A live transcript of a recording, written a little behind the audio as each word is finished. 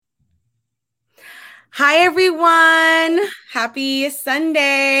Hi, everyone. Happy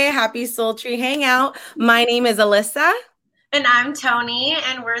Sunday. Happy Soul Tree Hangout. My name is Alyssa. And I'm Tony,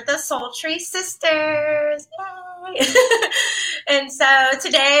 and we're the Sultry Sisters. Yay! And so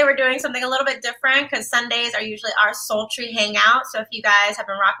today we're doing something a little bit different because Sundays are usually our Sultry Hangout. So if you guys have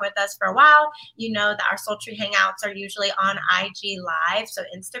been rocking with us for a while, you know that our Sultry Hangouts are usually on IG Live, so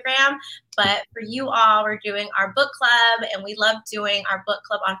Instagram. But for you all, we're doing our book club, and we love doing our book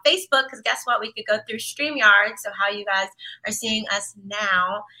club on Facebook because guess what? We could go through StreamYard, so how you guys are seeing us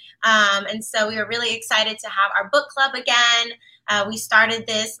now. And so we are really excited to have our book club again. We started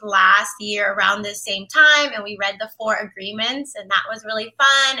this last year around the same time, and we read the Four Agreements, and that was really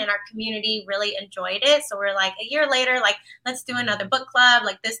fun, and our community really enjoyed it. So we're like, a year later, like, let's do another book club.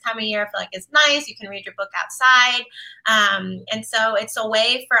 Like this time of year, I feel like it's nice. You can read your book outside. And so it's a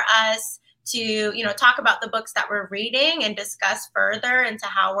way for us to talk about the books that we're reading and discuss further into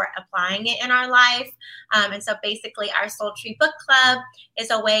how we're applying it in our life. And so basically our Soul Tree Book Club is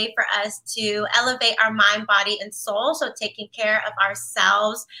a way for us to elevate our mind, body, and soul, so taking care of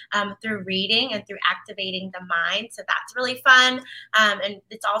ourselves through reading and through activating the mind. So that's really fun. And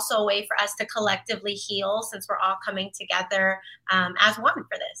it's also a way for us to collectively heal, since we're all coming together as one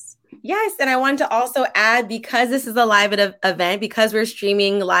for this. Yes, and I wanted to also add, because this is a live event, because we're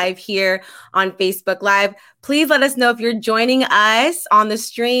streaming live here on Facebook Live, please let us know if you're joining us on the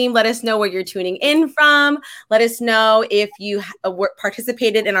stream. Let us know where you're tuning in from. Let us know if you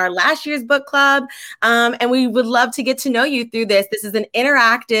participated in our last year's book club. And we would love to get to know you through this. This is an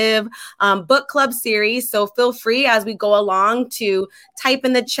interactive book club series, so feel free as we go along to type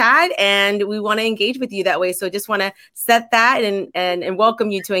in the chat, and we want to engage with you that way. So just want to set that and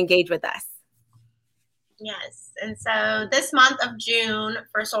welcome you to engage with us. Yes. And so this month of June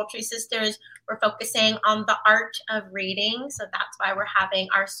for Sultry Sisters, we're focusing on the art of reading. So that's why we're having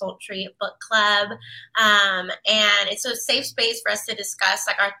our Sultry Book Club. And it's a safe space for us to discuss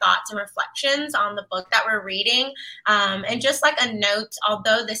like our thoughts and reflections on the book that we're reading. And just like a note,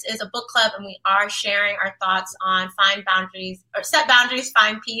 although this is a book club and we are sharing our thoughts on find boundaries or set boundaries,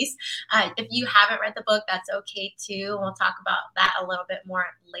 find peace. If you haven't read the book, that's okay too. We'll talk about that a little bit more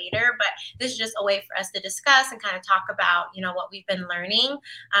later. But this is just a way for us to discuss and kind of talk about, what we've been learning,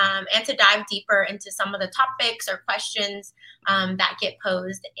 and to dive deeper into some of the topics or questions that get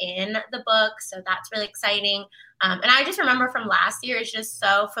posed in the book. So that's really exciting. And I just remember from last year, it's just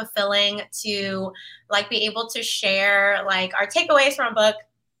so fulfilling to like be able to share like our takeaways from a book,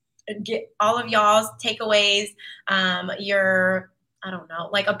 get all of y'all's takeaways, your I don't know,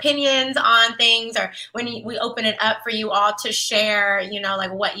 like opinions on things, or when we open it up for you all to share,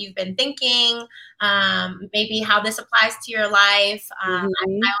 like what you've been thinking, maybe how this applies to your life. I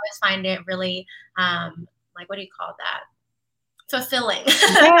always find it really, like, what do you call that? Fulfilling.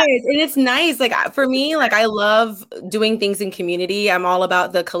 Yes, and it's nice. Like for me, like I love doing things in community. I'm all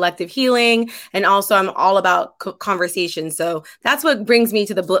about the collective healing, and also I'm all about conversation. So that's what brings me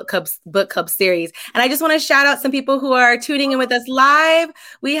to the book club series. And I just want to shout out some people who are tuning in with us live.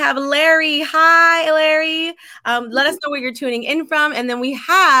 We have Larry. Hi, Larry. Let us know where you're tuning in from. And then we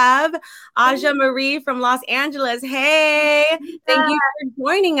have Aja Marie from Los Angeles. Hey, thank you for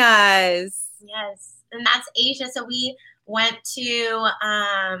joining us. Yes, and that's Asia. So we went to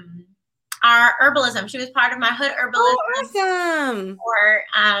our herbalism. She was part of my hood herbalism. Oh,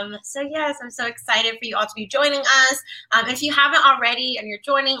 awesome. So yes, I'm so excited for you all to be joining us. If you haven't already and you're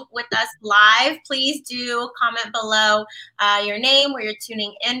joining with us live, please do comment below your name, where you're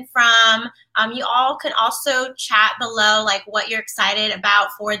tuning in from. You all can also chat below like what you're excited about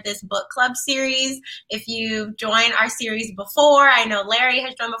for this book club series. If you've joined our series before, I know Larry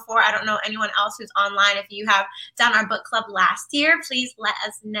has joined before. I don't know anyone else who's online. If you have done our book club last year, please let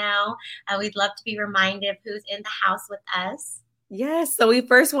us know. We'd love to be reminded of who's in the house with us. Yes. So we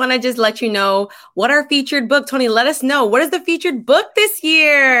first want to just let you know what our featured book, Tony, let us know. What is the featured book this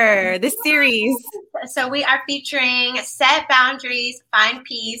year, this series? So we are featuring Set Boundaries, Find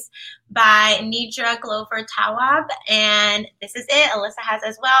Peace by Nidra Glover Tawwab. And this is it. Alyssa has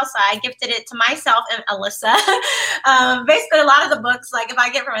as well. So I gifted it to myself and Alyssa. Basically, a lot of the books, like if I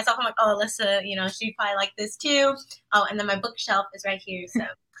get for myself, I'm like, oh, Alyssa, she'd probably like this too. Oh, and then my bookshelf is right here. So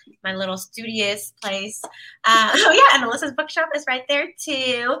my little studious place. And Alyssa's bookshop is right there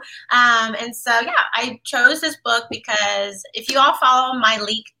too. And so, I chose this book because if you all follow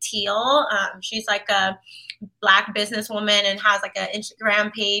Myleik Teele, she's like a Black businesswoman and has like an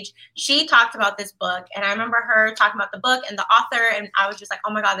Instagram page. She talked about this book, and I remember her talking about the book and the author, and I was just like,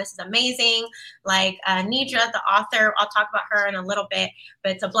 oh my God, this is amazing. Like Nidra, the author, I'll talk about her in a little bit,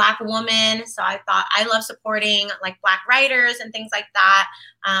 but it's a Black woman. So I thought I love supporting like Black writers and things like that.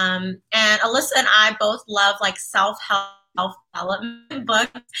 And Alyssa and I both love like self-development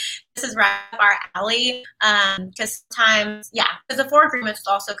books. This is right up our alley. Because sometimes, because the Four Agreements is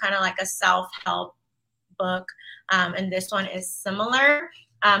also kind of like a self-help book. And this one is similar.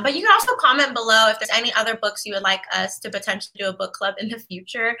 But you can also comment below if there's any other books you would like us to potentially do a book club in the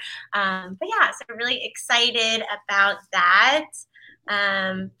future. So I'm really excited about that.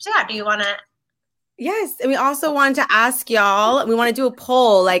 Do you want to? Yes. And we also wanted to ask y'all, we want to do a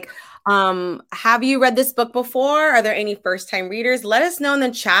poll, like, have you read this book before? Are there any first-time readers? Let us know in the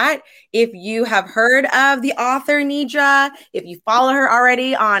chat if you have heard of the author Nidra, if you follow her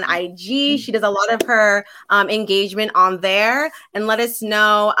already on IG. She does a lot of her engagement on there. And let us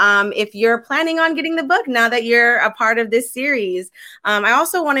know if you're planning on getting the book now that you're a part of this series. I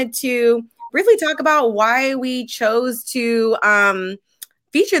also wanted to briefly talk about why we chose to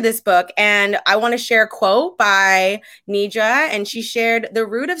feature this book. And I want to share a quote by Nidra, and she shared, "The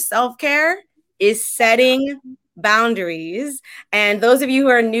root of self-care is setting boundaries." And those of you who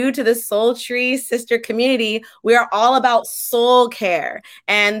are new to the Soul Tree Sister community, we are all about soul care.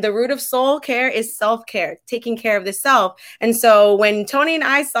 And the root of soul care is self-care, taking care of the self. And so when Tony and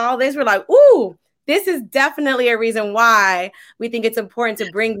I saw this, we're like, ooh, this is definitely a reason why we think it's important to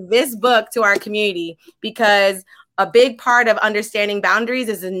bring this book to our community, because a big part of understanding boundaries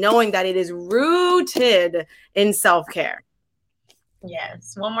is knowing that it is rooted in self-care.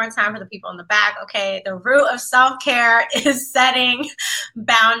 Yes. One more time for the people in the back. Okay. The root of self-care is setting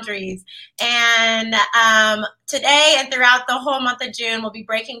boundaries. And today and throughout the whole month of June, we'll be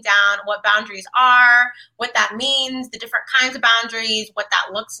breaking down what boundaries are, what that means, the different kinds of boundaries, what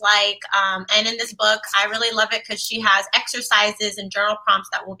that looks like. And in this book, I really love it because she has exercises and journal prompts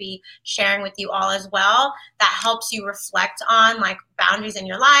that we'll be sharing with you all as well. That helps you reflect on like boundaries in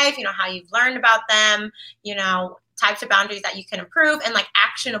your life, how you've learned about them, types of boundaries that you can improve, and like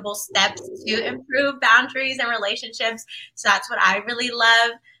actionable steps to improve boundaries and relationships. So that's what I really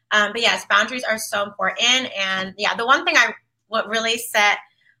love. But yes, boundaries are so important. And the one thing what really set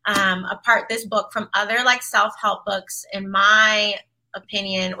apart this book from other like self-help books, in my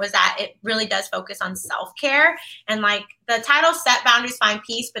opinion, was that it really does focus on self-care. And like the title, Set Boundaries, Find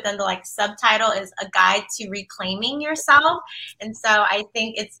Peace, but then the like subtitle is A Guide to Reclaiming Yourself. And so I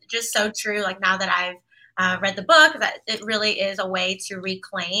think it's just so true. Like now that I've read the book, that it really is a way to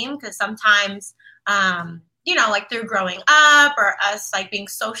reclaim, because sometimes, like through growing up or us like being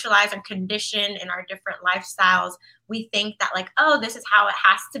socialized and conditioned in our different lifestyles, we think that like, oh, this is how it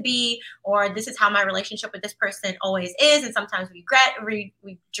has to be, or this is how my relationship with this person always is. And sometimes we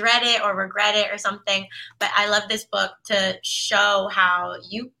dread it or regret it or something. But I love this book to show how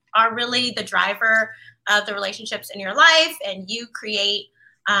you are really the driver of the relationships in your life, and you create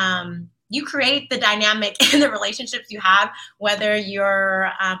the dynamic in the relationships you have, whether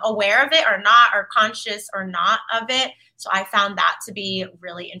you're aware of it or not, or conscious or not of it. So I found that to be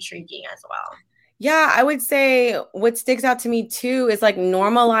really intriguing as well. Yeah, I would say what sticks out to me too is like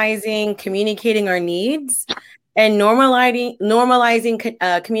normalizing communicating our needs and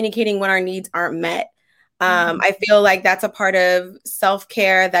normalizing communicating when our needs aren't met. I feel like that's a part of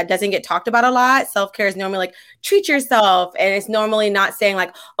self-care that doesn't get talked about a lot. Self-care is normally like treat yourself. And it's normally not saying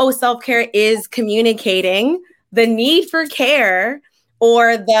like, oh, self-care is communicating the need for care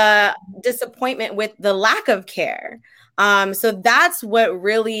or the disappointment with the lack of care. So that's what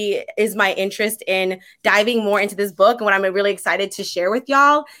really is my interest in diving more into this book. And what I'm really excited to share with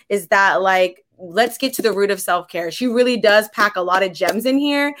y'all is that like, let's get to the root of self-care. She really does pack a lot of gems in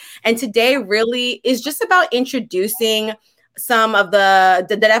here. And today really is just about introducing some of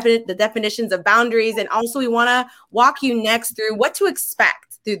the definitions of boundaries. And also we want to walk you next through what to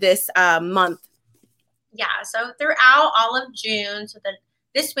expect through this month. Yeah. So throughout all of June, so that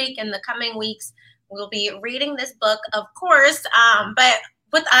this week and the coming weeks, we'll be reading this book, of course, but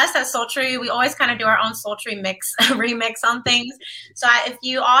with us at Soul Tree, we always kind of do our own Soul Tree remix on things. So if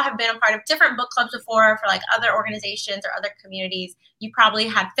you all have been a part of different book clubs before for like other organizations or other communities, you probably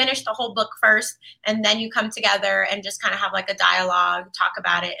had finished the whole book first, and then you come together and just kind of have like a dialogue, talk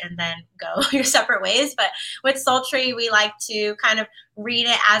about it, and then go your separate ways. But with Soul Tree, we like to kind of read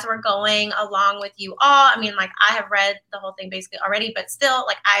it as we're going along with you all. I mean, like I have read the whole thing basically already, but still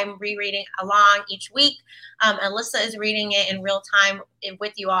like I'm rereading along each week. Alyssa is reading it in real time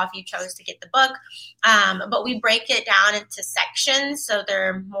with you all if you chose to get the book. But we break it down into sections so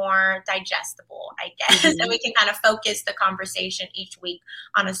they're more digestible, I guess. And we can kind of focus the conversation each week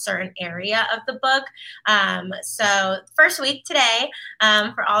on a certain area of the book. So first week today,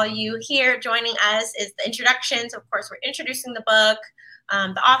 for all of you here joining us, is the introduction. So of course, we're introducing the book,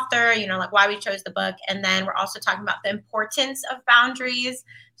 the author, you know, like why we chose the book. And then we're also talking about the importance of boundaries.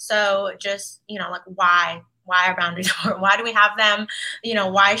 So just, you know, like why are boundaries important? Why do we have them? You know,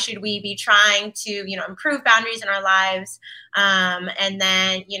 why should we be trying to, you know, improve boundaries in our lives? And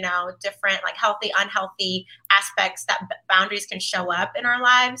then, you know, different like healthy, unhealthy aspects that boundaries can show up in our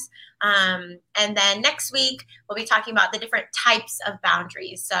lives. And then next week, we'll be talking about the different types of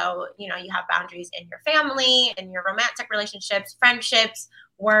boundaries. So, you know, you have boundaries in your family, in your romantic relationships, friendships,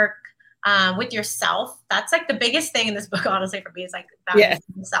 work, with yourself. That's like the biggest thing in this book, honestly, for me is like boundaries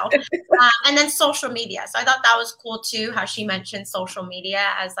with yourself. And then social media. So I thought that was cool too, how she mentioned social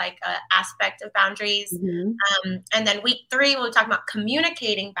media as like an aspect of boundaries. And then week 3, we'll talk about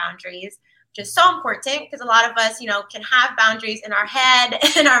communicating boundaries, which is so important because a lot of us, you know, can have boundaries in our head,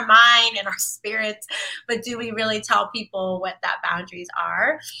 in our mind, in our spirits, but do we really tell people what that boundaries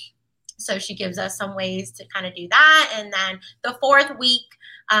are? So she gives us some ways to kind of do that. And then the 4th week,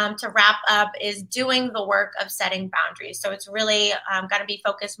 to wrap up, is doing the work of setting boundaries. So it's really going to be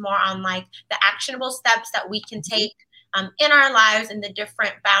focused more on like the actionable steps that we can take in our lives and the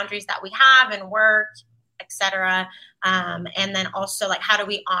different boundaries that we have in work, etc. And then also like how do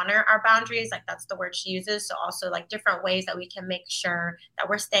we honor our boundaries? Like that's the word she uses. So also like different ways that we can make sure that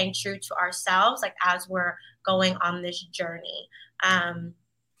we're staying true to ourselves, like as we're going on this journey.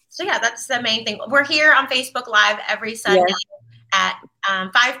 So yeah, that's the main thing. We're here on Facebook Live every Sunday at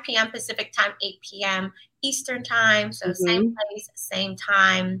 5 p.m. Pacific time, 8 p.m. Eastern time. So same place, same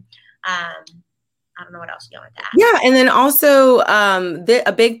time. I don't know what else you want to add. Yeah, and then also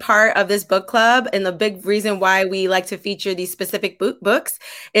a big part of this book club and the big reason why we like to feature these specific books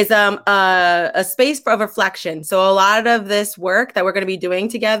is a space for reflection. So a lot of this work that we're going to be doing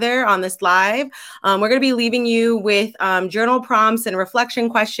together on this live, we're going to be leaving you with journal prompts and reflection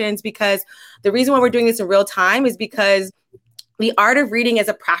questions, because the reason why we're doing this in real time is because the art of reading is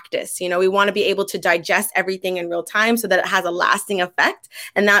a practice. You know, we want to be able to digest everything in real time so that it has a lasting effect.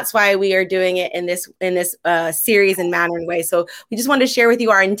 And that's why we are doing it in this series and manner and way. So we just wanted to share with you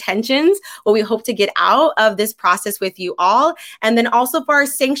our intentions, what we hope to get out of this process with you all. And then also for our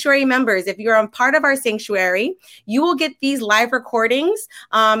sanctuary members, if you're a part of our sanctuary, you will get these live recordings,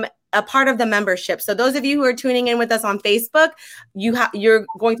 a part of the membership. So those of you who are tuning in with us on Facebook, you're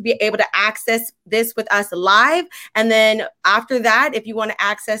going to be able to access this with us live. And then after that, if you want to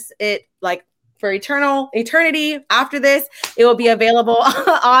access it like for eternity after this, it will be available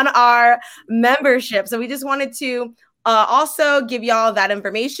on our membership. So we just wanted to also give y'all that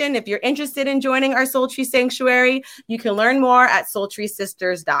information. If you're interested in joining our Soul Tree Sanctuary, you can learn more at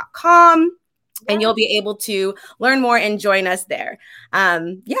soultreesisters.com. And you'll be able to learn more and join us there.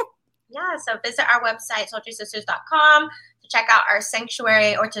 Yeah, so visit our website, soultreesisters.com, to check out our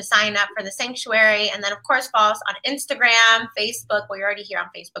sanctuary or to sign up for the sanctuary. And then, of course, follow us on Instagram, Facebook. Well, you're already here on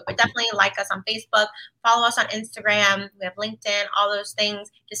Facebook, but definitely like us on Facebook. Follow us on Instagram. We have LinkedIn, all those things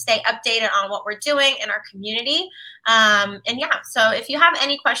to stay updated on what we're doing in our community. And yeah, so if you have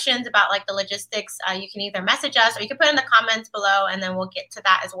any questions about like the logistics, you can either message us or you can put in the comments below, and then we'll get to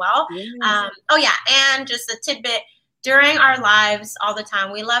that as well. Oh yeah, and just a tidbit. During our lives all the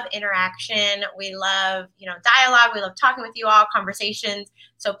time, we love interaction. We love, dialogue. We love talking with you all, conversations.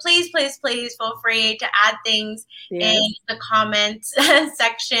 So please, please, please feel free to add things in the comments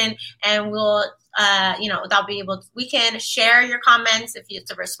section, and we'll, we can share your comments if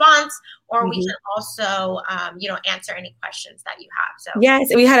it's a response, or we can also, answer any questions that you have. So yes,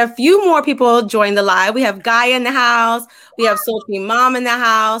 we had a few more people join the live. We have Gaia in the house. We have Soul Tree Mom in the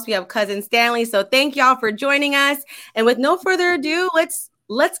house. We have Cousin Stanley. So thank y'all for joining us. And with no further ado,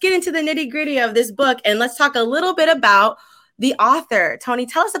 let's get into the nitty-gritty of this book, and let's talk a little bit about the author. Tony,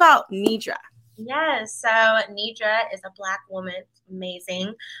 tell us about Nidra. Yes, so Nidra is a Black woman.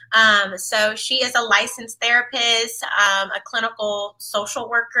 Amazing. So she is a licensed therapist, a clinical social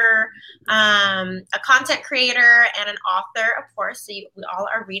worker, a content creator, and an author, of course. So we all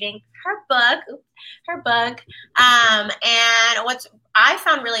are reading her book. And what I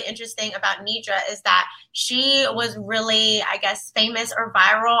found really interesting about Nidra is that she was really, I guess, famous or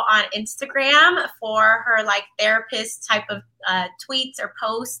viral on Instagram for her like therapist type of tweets or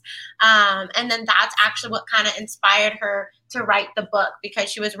posts. And then that's actually what kind of inspired her to write the book because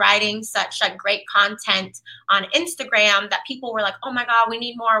she was writing such like great content on Instagram that people were like, oh my God, we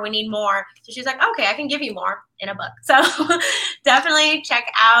need more. So she's like, okay, I can give you more in a book. So definitely check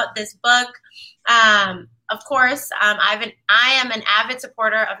out this book. Of course, I am an avid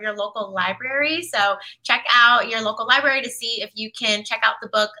supporter of your local library. So check out your local library to see if you can check out the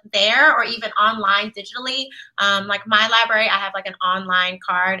book there or even online digitally. Like my library, I have like an online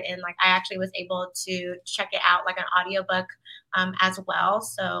card, and like I actually was able to check it out like an audiobook as well.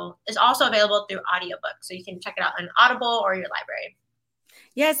 So it's also available through audiobook. So you can check it out on Audible or your library.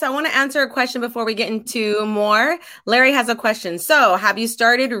 Yes, I want to answer a question before we get into more. Larry has a question. So, have you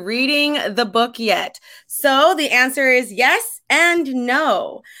started reading the book yet? So, the answer is yes and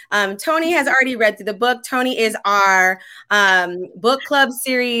no. Tony has already read through the book. Tony is our book club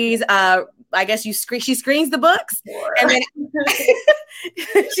series. I guess she screens the books, and then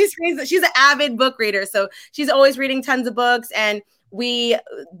she screens. She's an avid book reader, so she's always reading tons of books, and we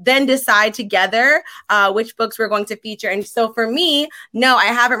then decide together which books we're going to feature. And so for me, no, I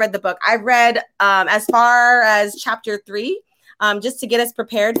haven't read the book. I've read as far as chapter 3, just to get us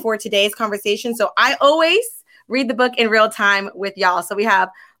prepared for today's conversation. So I always read the book in real time with y'all. So we have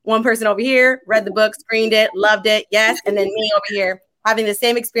one person over here, read the book, screened it, loved it. Yes. And then me over here having the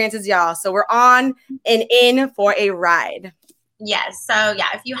same experience as y'all. So we're on and in for a ride. Yes. So yeah,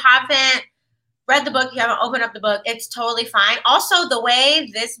 if you haven't read the book, you haven't opened up the book, it's totally fine. Also, the way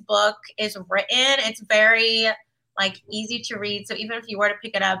this book is written, it's very like easy to read. So even if you were to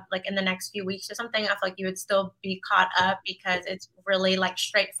pick it up like in the next few weeks or something, I feel like you would still be caught up because it's really like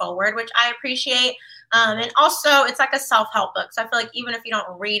straightforward, which I appreciate. And also it's like a self-help book. So I feel like even if you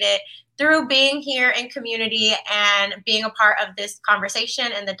don't read it, through being here in community and being a part of this conversation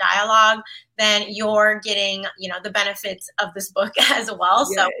and the dialogue, then you're getting, the benefits of this book as well.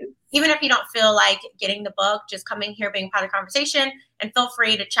 Yes. So even if you don't feel like getting the book, just coming here, being part of the conversation, and feel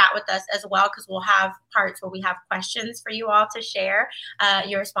free to chat with us as well, because we'll have parts where we have questions for you all to share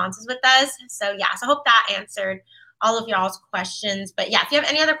your responses with us. So yeah, so I hope that answered all of y'all's questions. But yeah, if you have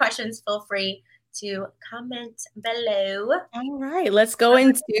any other questions, feel free to comment below. All right, let's go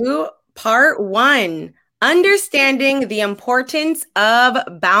into part 1. Understanding the importance of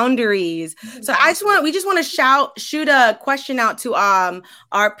boundaries. So we just want to shoot a question out to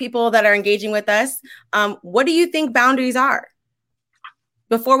our people that are engaging with us. What do you think boundaries are?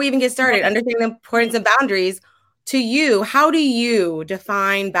 Before we even get started, understanding the importance of boundaries to you, how do you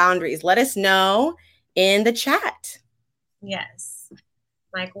define boundaries? Let us know in the chat. Yes.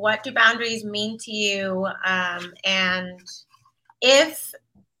 Like, what do boundaries mean to you? And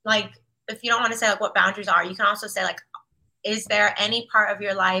if you don't want to say like what boundaries are, you can also say like, is there any part of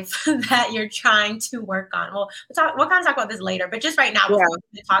your life that you're trying to work on? We'll kind of talk about this later, but just right now, before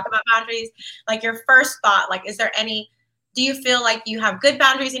we talk about boundaries, like your first thought, like, do you feel like you have good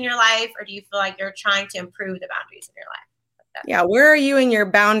boundaries in your life, or do you feel like you're trying to improve the boundaries in your life? Yeah. Where are you in your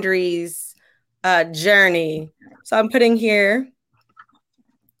boundaries journey? So I'm putting here,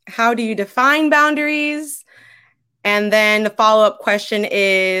 how do you define boundaries? And then the follow-up question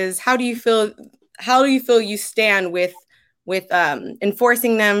is, how do you feel you stand with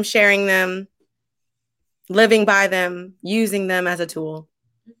enforcing them, sharing them, living by them, using them as a tool?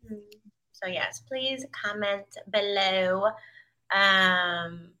 Mm-hmm. So yes, please comment below.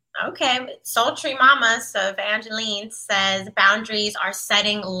 Okay, Sultry Mama, so Evangeline says boundaries are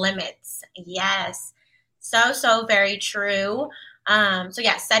setting limits. Yes, so very true. So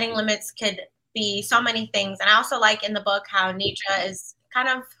yeah, setting limits could be so many things. And I also like in the book how Nidra is kind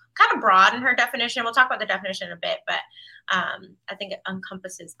of broad in her definition. We'll talk about the definition in a bit, but I think it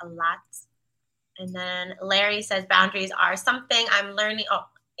encompasses a lot. And then Larry says boundaries are something I'm learning. Oh,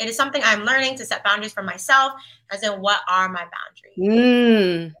 it is something I'm learning to set boundaries for myself, as in what are my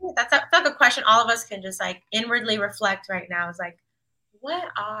boundaries? That's a good question. All of us can just like inwardly reflect right now. Is like, what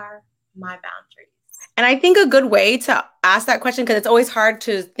are my boundaries? And I think a good way to ask that question, because it's always hard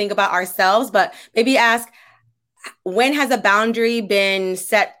to think about ourselves, but maybe ask, when has a boundary been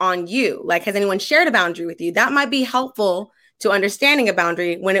set on you? Like, has anyone shared a boundary with you? That might be helpful to understanding a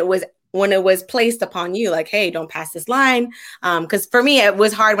boundary when it was placed upon you. Like, hey, don't pass this line. Because for me, it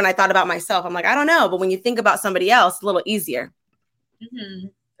was hard when I thought about myself. I'm like, I don't know. But when you think about somebody else, it's a little easier. Mm-hmm.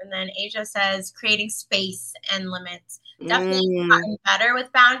 And then Asia says creating space and limits. Definitely gotten better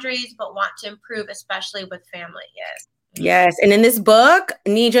with boundaries, but want to improve, especially with family. Yes. Yes. And in this book,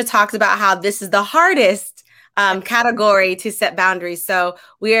 Nidra talks about how this is the hardest category to set boundaries. So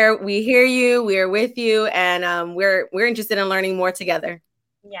we hear you, we are with you, and we're interested in learning more together.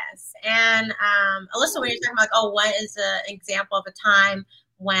 Yes. And Alyssa, when you're talking about like, what is an example of a time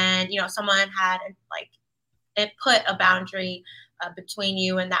when someone had like it put a boundary between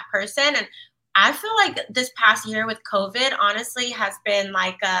you and that person. And I feel like this past year with COVID, honestly, has been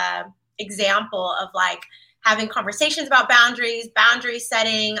like a example of like having conversations about boundaries, boundary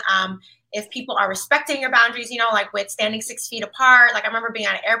setting. If people are respecting your boundaries, like with standing 6 feet apart. Like I remember being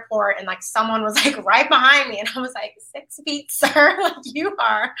at an airport and like someone was like right behind me and I was like, 6 feet, sir, like you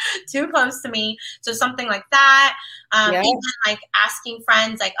are too close to me. So something like that. Even like asking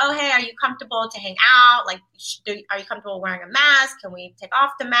friends like, oh, hey, are you comfortable to hang out? Like, are you comfortable wearing a mask? Can we take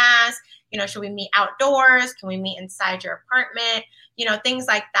off the mask? Should we meet outdoors? Can we meet inside your apartment? Things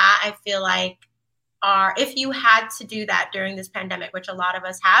like that. I feel like if you had to do that during this pandemic, which a lot of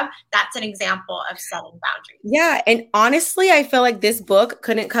us have, that's an example of setting boundaries. Yeah. And honestly, I feel like this book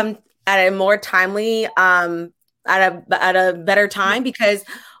couldn't come at a more timely, at a better time, because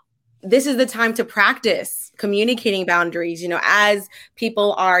this is the time to practice communicating boundaries, as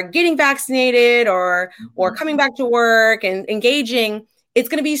people are getting vaccinated or coming back to work and engaging. It's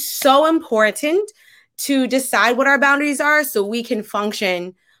going to be so important to decide what our boundaries are so we can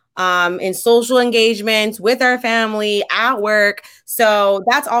function in social engagements with our family, at work. So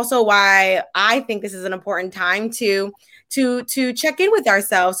that's also why I think this is an important time to check in with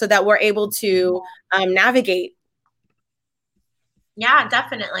ourselves so that we're able to navigate. Yeah,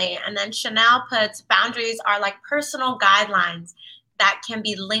 definitely. And then Chanel puts boundaries are like personal guidelines that can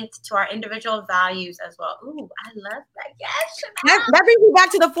be linked to our individual values as well. Ooh, I love that. Yes, Chanel. That brings me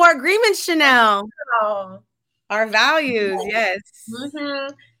back to the 4 agreements, Chanel. Oh. Our values, yes.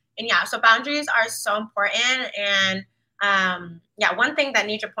 Mm-hmm. And yeah, so boundaries are so important. And one thing that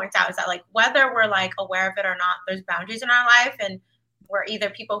Nidra points out is that like whether we're like aware of it or not, there's boundaries in our life, and we're either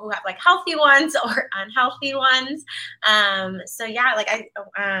people who have like healthy ones or unhealthy ones. So yeah, like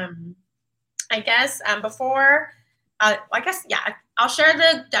I guess before, I'll share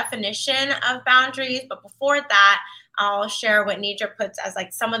the definition of boundaries, but before that, I'll share what Nidra puts as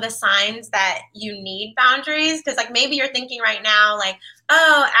like some of the signs that you need boundaries. Cause like maybe you're thinking right now, like,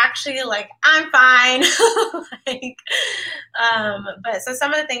 oh, actually, like I'm fine. But so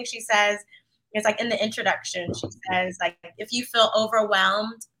some of the things she says is like in the introduction, she says like, if you feel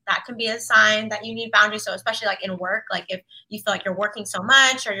overwhelmed, that can be a sign that you need boundaries. So especially like in work, like if you feel like you're working so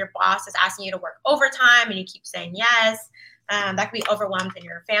much or your boss is asking you to work overtime and you keep saying yes, that can be overwhelmed in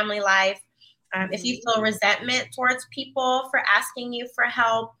your family life. If you feel resentment towards people for asking you for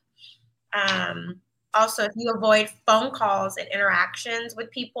help. Also, if you avoid phone calls and interactions with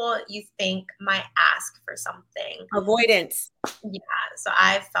people you think might ask for something. Avoidance. Yeah, so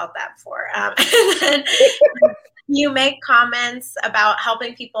I've felt that before. And then you make comments about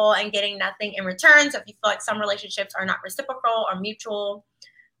helping people and getting nothing in return. So if you feel like some relationships are not reciprocal or mutual,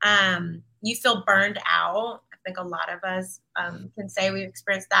 you feel burned out. I think a lot of us can say we've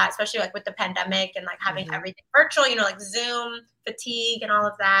experienced that, especially like with the pandemic and like having everything virtual, like Zoom fatigue and all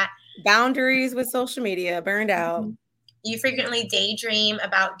of that. Boundaries with social media, burned out. You frequently daydream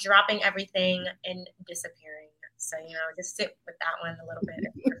about dropping everything and disappearing. So, just sit with that one a little bit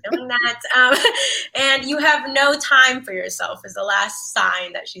if you're feeling that. And you have no time for yourself is the last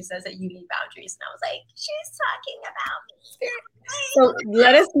sign that she says that you need boundaries. And I was like, she's talking about me. So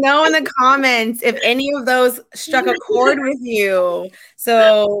let us know in the comments if any of those struck a chord with you.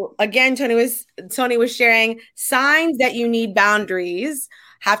 So again, Tony was sharing signs that you need boundaries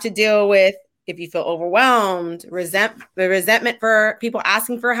have to deal with if you feel overwhelmed, resentment for people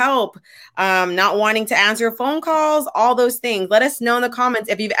asking for help, not wanting to answer your phone calls, all those things. Let us know in the comments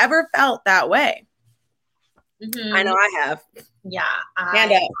if you've ever felt that way. Mm-hmm. I know I have. Yeah.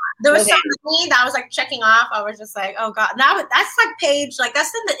 There was so many that I was like checking off. I was just like, oh God. That's like page, like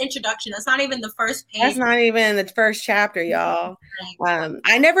that's in the introduction. That's not even the first page. That's not even the first chapter, y'all.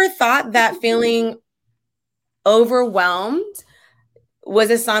 I never thought that feeling overwhelmed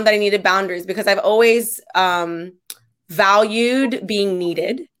was a sign that I needed boundaries, because I've always valued being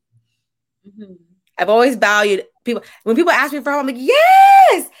needed. Mm-hmm. I've always valued people. When people ask me for help, I'm like,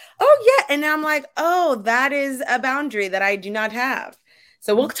 yes, oh yeah. And I'm like, oh, that is a boundary that I do not have.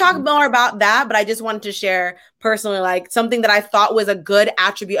 So we'll talk more about that, but I just wanted to share personally, like something that I thought was a good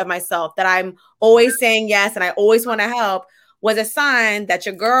attribute of myself, that I'm always saying yes and I always want to help, was a sign that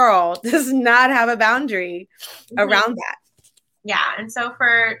your girl does not have a boundary around that. Yeah. And so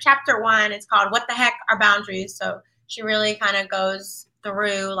for chapter 1, it's called What the Heck Are Boundaries? So she really kind of goes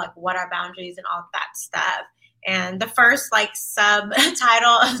through like what are boundaries and all that stuff. And the first like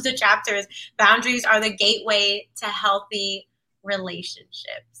subtitle of the chapter is Boundaries Are the Gateway to Healthy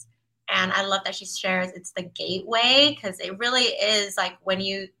Relationships. And I love that she shares it's the gateway, because it really is like when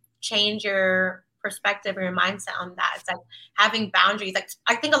you change your perspective or your mindset on that, it's like having boundaries. Like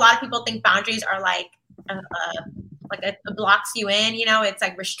I think a lot of people think boundaries are like like it blocks you in, you know, it's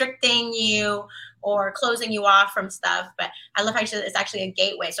like restricting you or closing you off from stuff. But I love how she said it's actually a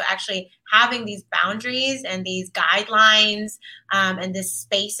gateway. So actually having these boundaries and these guidelines and this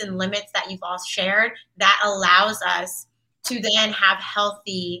space and limits that you've all shared, that allows us to then have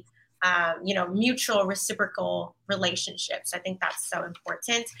healthy, mutual reciprocal relationships. I think that's so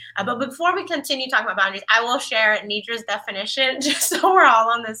important. But before we continue talking about boundaries, I will share Nidra's definition just so we're all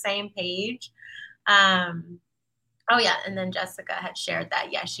on the same page. Oh yeah, and then Jessica had shared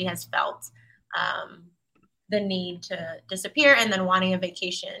that, yeah, she has felt the need to disappear and then wanting a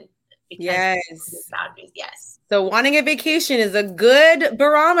vacation because of boundaries. Yes. So wanting a vacation is a good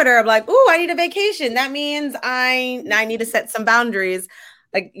barometer of like, oh, I need a vacation. That means I need to set some boundaries.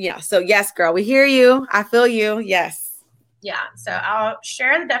 Like, yeah. So yes, girl, we hear you. I feel you. Yes. Yeah. So I'll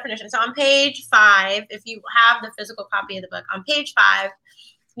share the definition. So on page 5, if you have the physical copy of the book, on page 5,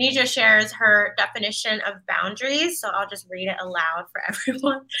 Nidra shares her definition of boundaries. So I'll just read it aloud for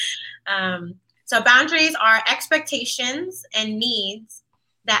everyone. So boundaries are expectations and needs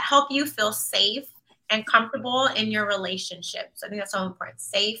that help you feel safe and comfortable in your relationships. I think that's so important,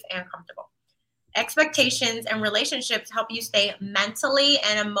 safe and comfortable. Expectations and relationships help you stay mentally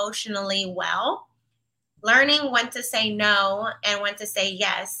and emotionally well. Learning when to say no and when to say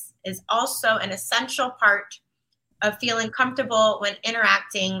yes is also an essential part of feeling comfortable when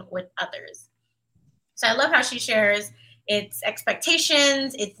interacting with others. So I love how she shares its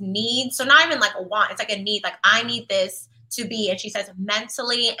expectations, its needs. So not even like a want, it's like a need, like I need this to be, and she says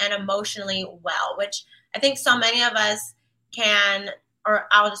mentally and emotionally well, which I think so many of us can, or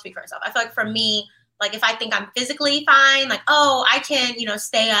I'll just speak for myself. I feel like for me, like if I think I'm physically fine, like, oh, I can,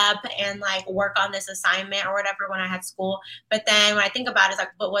 stay up and like work on this assignment or whatever when I had school. But then when I think about it, it's like,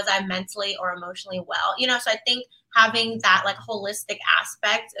 but was I mentally or emotionally well? So I think having that like holistic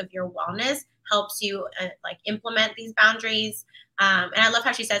aspect of your wellness helps you like implement these boundaries. And I love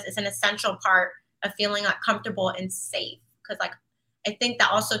how she says it's an essential part of feeling like comfortable and safe. Because like, I think that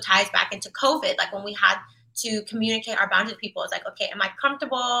also ties back into COVID. Like when we had to communicate our boundaries to people, it's like, okay, am I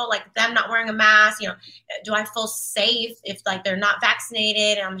comfortable? Like them not wearing a mask, do I feel safe if like they're not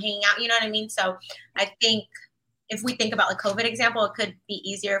vaccinated and I'm hanging out? You know what I mean? So I think if we think about the COVID example, it could be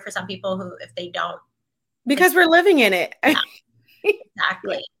easier for some people who, if they don't. Because we're living in it. Yeah,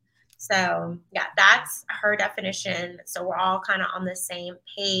 exactly. So yeah, that's her definition. So we're all kind of on the same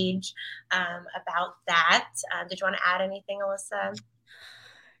page about that. Did you want to add anything, Alyssa?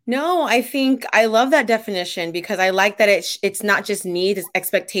 No, I think I love that definition because I like that it's not just needs, it's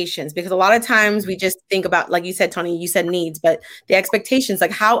expectations. Because a lot of times we just think about, like you said, Tony, you said needs, but the expectations,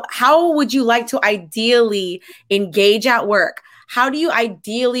 like how would you like to ideally engage at work? How do you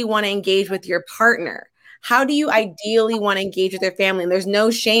ideally want to engage with your partner? How do you ideally want to engage with your family? And there's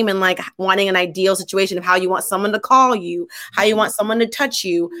no shame in like wanting an ideal situation of how you want someone to call you, how you want someone to touch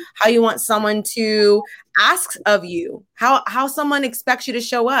you, how you want someone to ask of you, how someone expects you to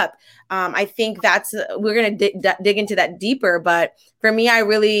show up. I think we're going to dig into that deeper. But for me, I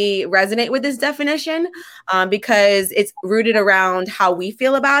really resonate with this definition because it's rooted around how we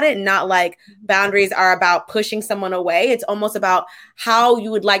feel about it. Not like boundaries are about pushing someone away. It's almost about how you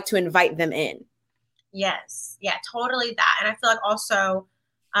would like to invite them in. Yes. Yeah, totally that. And I feel like also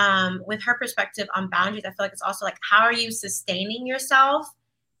with her perspective on boundaries, I feel like it's also like, how are you sustaining yourself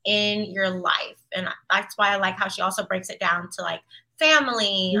in your life? And that's why I like how she also breaks it down to like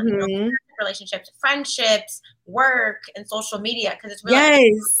family, relationships, friendships, work, and social media. Because it's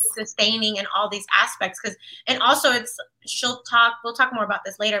really sustaining in all these aspects. And also we'll talk more about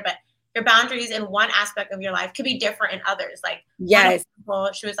this later, but your boundaries in one aspect of your life could be different in others. Like,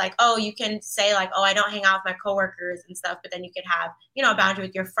 she was like, oh, you can say like, oh, I don't hang out with my coworkers and stuff, but then you could have, a boundary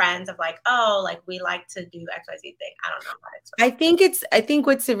with your friends of like, oh, like we like to do XYZ thing. I don't know. I think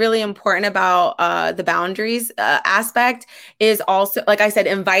what's really important about the boundaries aspect is also, like I said,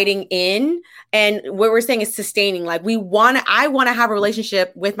 inviting in, and what we're saying is sustaining. Like I want to have a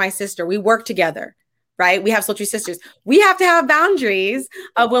relationship with my sister. We work together. Right? We have Sultry Sisters. We have to have boundaries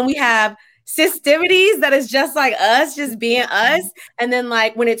of when we have festivities that is just like us, just being us. And then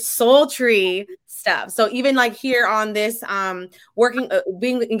like when it's sultry stuff. So even like here on this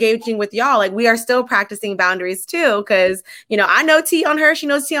engaging with y'all, like we are still practicing boundaries too. Cause I know T on her, she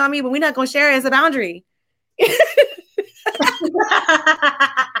knows T on me, but we're not going to share it as a boundary.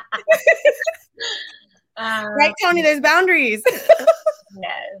 Right, Tony, there's boundaries.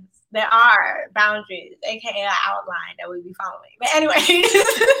 Yes. There are boundaries, aka an outline that we be following. But anyway,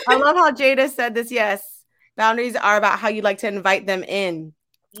 I love how Jada said this. Yes, boundaries are about how you like to invite them in.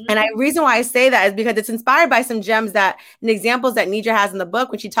 And the reason why I say that is because it's inspired by some gems and examples that Nidra has in the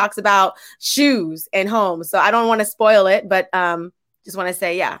book when she talks about shoes and homes. So I don't want to spoil it, but just want to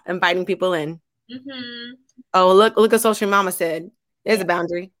say, yeah, inviting people in. Mm-hmm. Oh, look what Social Mama said. There's a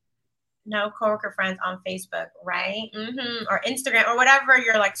boundary. No coworker friends on Facebook, right? Mm-hmm. Or Instagram or whatever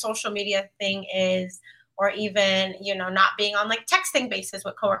your like social media thing is. Or even, not being on like texting basis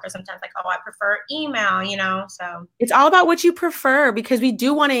with coworkers sometimes, like, oh, I prefer email, so. It's all about what you prefer because we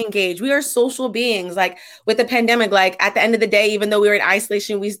do want to engage. We are social beings. Like with the pandemic, like at the end of the day, even though we were in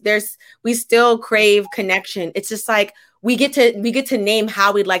isolation, we still crave connection. It's just like we get to name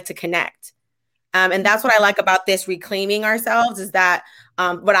how we'd like to connect. And that's what I like about this reclaiming ourselves is that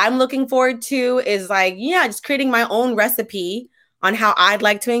what I'm looking forward to is like, just creating my own recipe on how I'd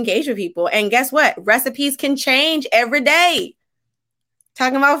like to engage with people. And guess what? Recipes can change every day.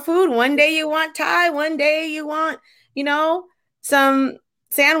 Talking about food. One day you want Thai, one day you want, some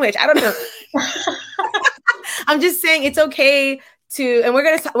sandwich. I don't know. I'm just saying it's okay to, and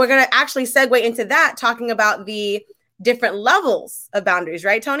we're gonna actually segue into that, talking about the different levels of boundaries,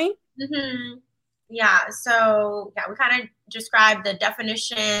 right, Tony? Mm-hmm. Yeah. So we kind of described the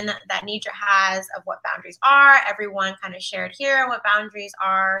definition that Nidra has of what boundaries are. Everyone kind of shared here what boundaries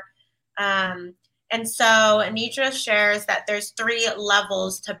are. And so Nidra shares that there's 3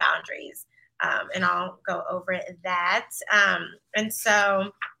 levels to boundaries. And I'll go over that. And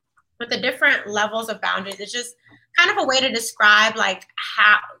so with the different levels of boundaries, it's just kind of a way to describe like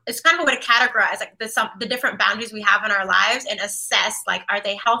how it's kind of a way to categorize like the different boundaries we have in our lives and assess like, are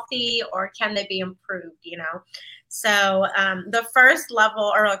they healthy or can they be improved, So the first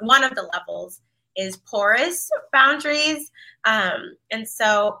level or like one of the levels is porous boundaries. And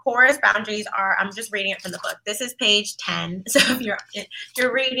so porous boundaries are, I'm just reading it from the book. This is page 10. So if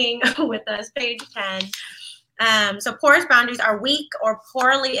you're reading with us, page 10. So porous boundaries are weak or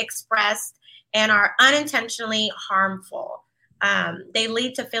poorly expressed and are unintentionally harmful. They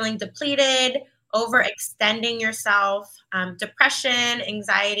lead to feeling depleted, overextending yourself, depression,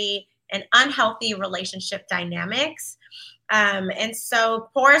 anxiety, and unhealthy relationship dynamics. And so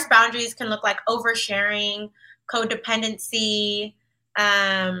porous boundaries can look like oversharing, codependency,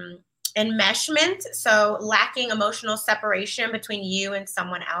 enmeshment, so lacking emotional separation between you and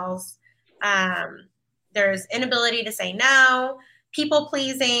someone else. There's inability to say no, people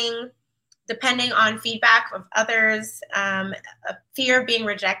pleasing, depending on feedback of others, a fear of being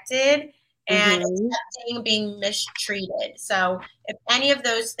rejected, and accepting being mistreated. So if any of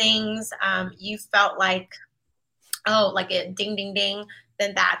those things you felt like, oh, like a ding, ding, ding,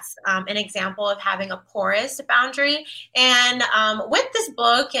 then that's an example of having a porous boundary. And with this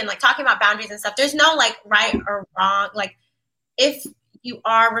book and like talking about boundaries and stuff, there's no like right or wrong. Like if you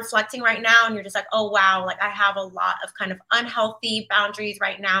are reflecting right now and you're just like, oh, wow, like I have a lot of kind of unhealthy boundaries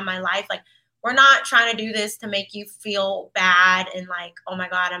right now in my life. Like we're not trying to do this to make you feel bad and like, oh my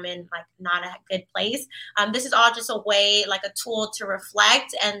God, I'm in like not a good place. This is all just a way, like a tool to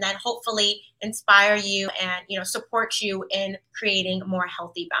reflect and then hopefully inspire you and, support you in creating more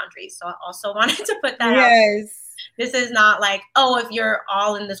healthy boundaries. So I also wanted to put that out. This is not like, oh, if you're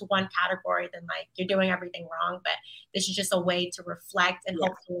all in this one category, then like you're doing everything wrong. But this is just a way to reflect and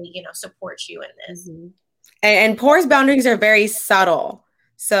hopefully, support you in this. And porous boundaries are very subtle.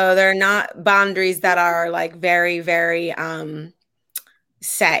 So they're not boundaries that are like very, very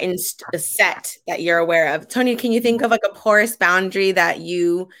set that you're aware of. Tony, can you think of like a porous boundary that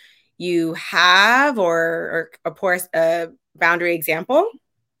you have or a porous boundary example?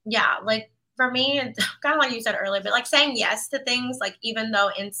 Yeah, like for me, kind of like you said earlier, but like saying yes to things, like even though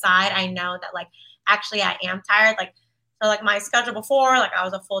inside I know that like actually I am tired, like so like my schedule before, like I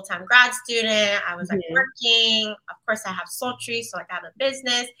was a full-time grad student, I was like working, of course I have Sultry, so like I have a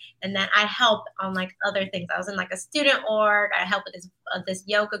business, and then I help on like other things. I was in like a student org, I help with this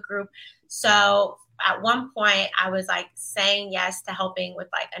yoga group. So at one point I was like saying yes to helping with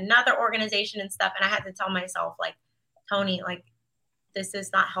like another organization and stuff, and I had to tell myself like, Tony, like this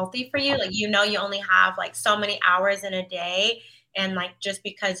is not healthy for you. Like, you only have like so many hours in a day. And like, just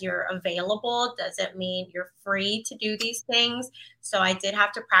because you're available doesn't mean you're free to do these things. So I did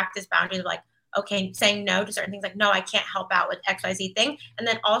have to practice boundaries of like, okay, saying no to certain things, like, no, I can't help out with XYZ thing. And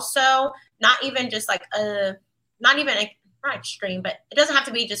then also not even just like not extreme, but it doesn't have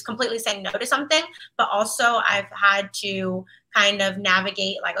to be just completely saying no to something. But also I've had to kind of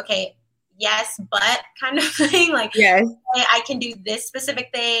navigate like, okay, yes, but kind of thing. Like, yes, okay, I can do this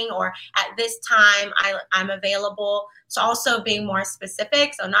specific thing, or at this time I'm available. So also being more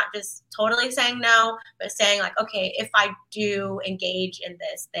specific. So not just totally saying no, but saying like, okay, if I do engage in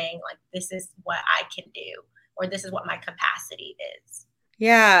this thing, like this is what I can do, or this is what my capacity is.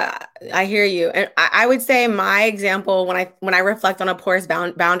 Yeah, I hear you. And I would say my example when I reflect on a porous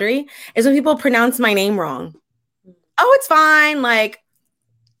boundary is when people pronounce my name wrong. Oh, it's fine. Like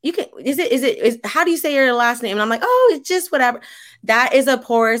you can is how do you say your last name? And I'm like, oh, it's just whatever. That is a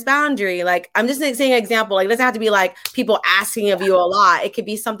porous boundary. Like I'm just saying an example. Like it doesn't have to be like people asking of you a lot. It could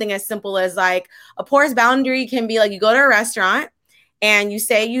be something as simple as like a porous boundary can be like you go to a restaurant and you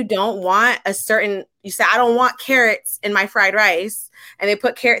say you don't want you say I don't want carrots in my fried rice, and they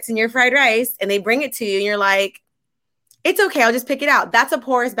put carrots in your fried rice and they bring it to you and you're like, it's okay, I'll just pick it out. That's a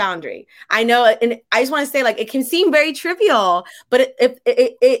porous boundary. I know, and I just want to say, like, it can seem very trivial, but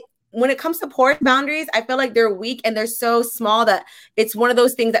it when it comes to porous boundaries, I feel like they're weak and they're so small that it's one of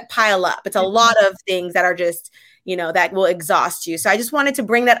those things that pile up. It's a lot of things that are just, that will exhaust you. So I just wanted to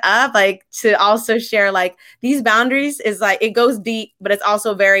bring that up, like, to also share, like, these boundaries is like, it goes deep, but it's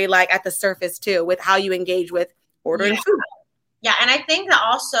also very, like, at the surface too, with how you engage with ordering food. Yeah. And I think that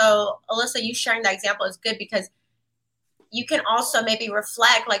also, Alyssa, you sharing that example is good because you can also maybe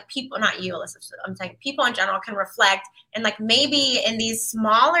reflect, like people, not you, Alyssa, I'm saying people in general can reflect and like maybe in these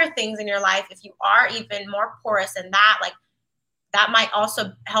smaller things in your life, if you are even more porous in that, like that might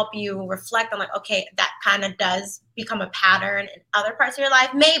also help you reflect on like, okay, that kind of does become a pattern in other parts of your life.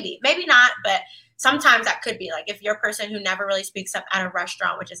 Maybe not, but sometimes that could be like if you're a person who never really speaks up at a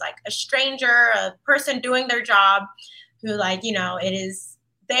restaurant, which is like a stranger, a person doing their job who like, it is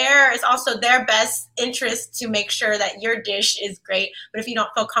it's also their best interest to make sure that your dish is great. But if you don't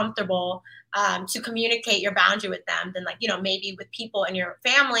feel comfortable to communicate your boundary with them, then like, maybe with people in your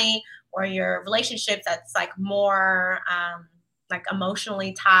family or your relationships that's like more like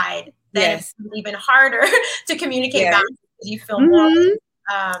emotionally tied, then it's even harder to communicate boundaries because you feel more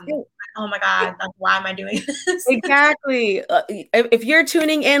oh my God, like, why am I doing this? Exactly. If you're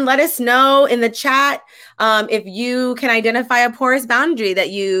tuning in, let us know in the chat if you can identify a porous boundary that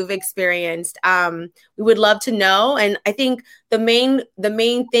you've experienced. We would love to know. And I think the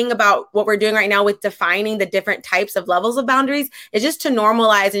main thing about what we're doing right now with defining the different types of levels of boundaries is just to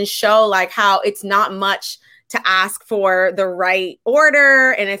normalize and show like how it's not much to ask for the right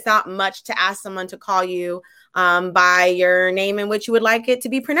order, and it's not much to ask someone to call you by your name in which you would like it to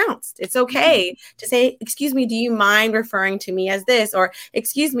be pronounced. It's okay to say, excuse me, do you mind referring to me as this? Or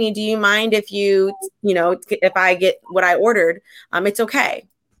excuse me, do you mind if if I get what I ordered? It's okay.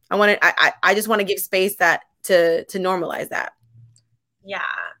 I just want to give space to normalize that. Yeah.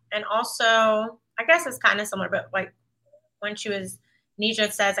 And also, I guess it's kind of similar, but like when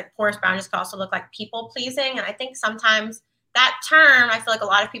Nisha says like porous boundaries can also look like people pleasing. And I think sometimes that term, I feel like a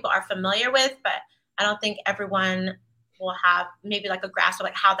lot of people are familiar with, but I don't think everyone will have maybe like a grasp of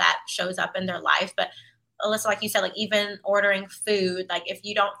like how that shows up in their life. But Alyssa, like you said, like even ordering food, like if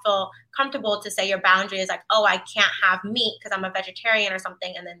you don't feel comfortable to say your boundary is like, oh, I can't have meat because I'm a vegetarian or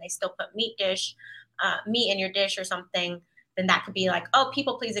something, and then they still put meat in your dish or something, then that could be like, oh,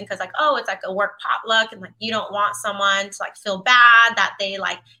 people pleasing because like, oh, it's like a work potluck and like you don't want someone to like feel bad that they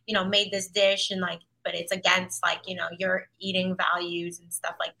like, made this dish and like, but it's against like, your eating values and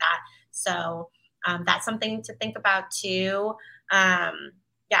stuff like that. So that's something to think about too. And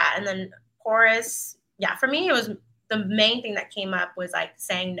then porous, for me, it was the main thing that came up was like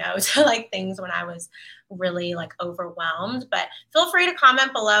saying no to like things when I was really like overwhelmed. But feel free to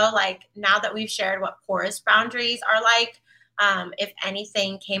comment below, like now that we've shared what porous boundaries are like, if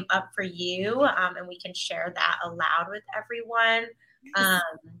anything came up for you, and we can share that aloud with everyone.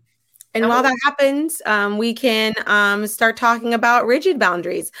 And while that happens, we can start talking about rigid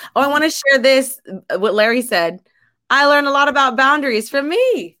boundaries. Oh, I want to share this, what Larry said. I learned a lot about boundaries from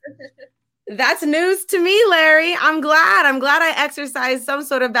me. That's news to me, Larry. I'm glad I exercise some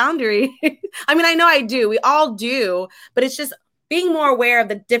sort of boundary. I mean, I know I do. We all do, but it's just being more aware of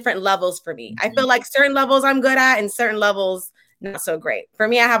the different levels for me. I feel like certain levels I'm good at and certain levels not so great. For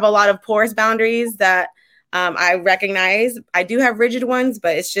me, I have a lot of porous boundaries that I recognize. I do have rigid ones,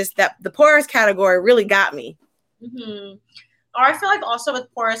 but it's just that the porous category really got me. Mm-hmm. Or I feel like also with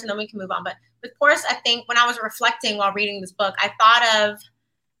porous, and then we can move on, but with porous, I think when I was reflecting while reading this book, I thought of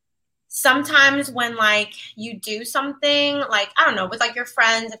sometimes when like you do something like, I don't know, with like your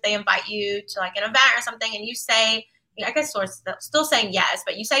friends, if they invite you to like an event or something and you say, I guess still saying yes,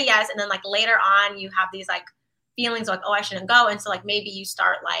 but you say yes. And then like later on you have these like feelings like, oh, I shouldn't go. And so like maybe you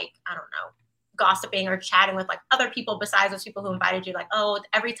start like, I don't know, gossiping or chatting with like other people besides those people who invited you, like, oh,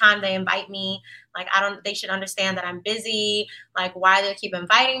 every time they invite me, like they should understand that I'm busy, like why do they keep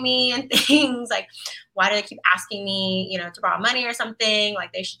inviting me and things, like why do they keep asking me, to borrow money or something,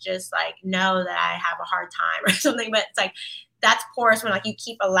 like they should just like know that I have a hard time or something. But it's like that's porous when like you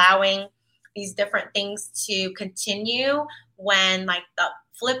keep allowing these different things to continue when like the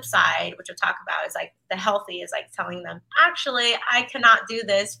flip side, which we'll talk about, is like the healthy is like telling them, actually, I cannot do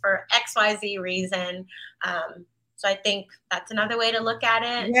this for XYZ reason. So I think that's another way to look at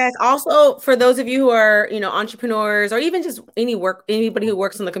it. Yes. Also, for those of you who are, entrepreneurs or even just anybody who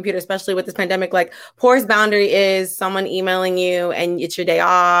works on the computer, especially with this pandemic, like porous boundary is someone emailing you and it's your day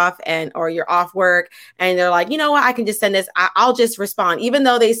off or you're off work and they're like, you know what, I can just send this. I'll just respond, even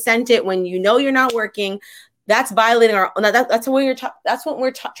though they sent it when you're not working. That's violating that's what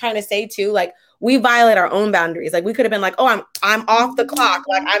we're trying to say too. Like we violate our own boundaries. Like we could have been like, oh, I'm off the clock.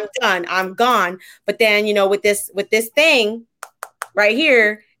 Like I'm done. I'm gone. But then, with this thing right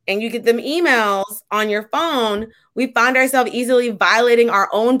here, and you get them emails on your phone, we find ourselves easily violating our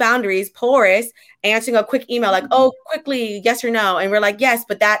own boundaries, porous, answering a quick email like, oh, quickly, yes or no. And we're like, yes,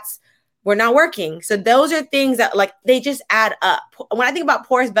 but we're not working. So those are things that like, they just add up. When I think about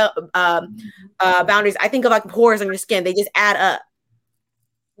porous boundaries, I think of like pores on your skin. They just add up.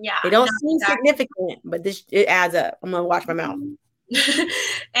 Yeah. They don't seem significant, but it adds up. I'm going to watch my mouth.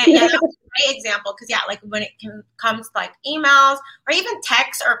 and that's a great example because like when it comes to like emails or even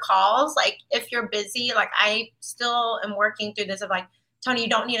texts or calls, like if you're busy, like I still am working through this of like, Tony, you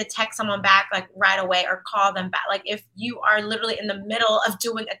don't need to text someone back like right away or call them back. Like if you are literally in the middle of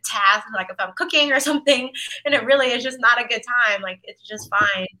doing a task, like if I'm cooking or something, and it really is just not a good time, like it's just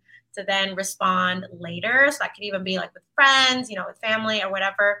fine to then respond later. So that could even be like with friends, with family or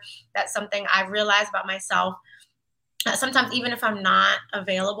whatever. That's something I've realized about myself. Sometimes even if I'm not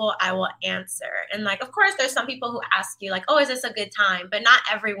available, I will answer. And like, of course, there's some people who ask you like, oh, is this a good time? But not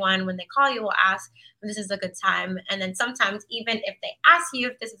everyone, when they call you, will ask if this is a good time. And then sometimes even if they ask you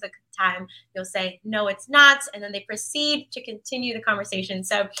if this is a good time, you'll say, no, it's not. And then they proceed to continue the conversation.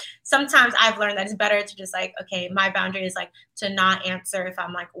 So sometimes I've learned that it's better to just like, okay, my boundary is like to not answer if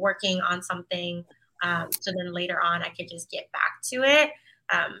I'm like working on something. So then later on, I could just get back to it.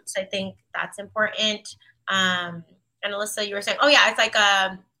 So I think that's important. And Alyssa, you were saying, oh yeah, it's like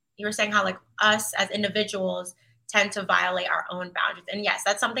you were saying how like us as individuals tend to violate our own boundaries. And yes,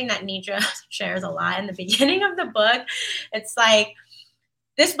 that's something that Nidra shares a lot in the beginning of the book. It's like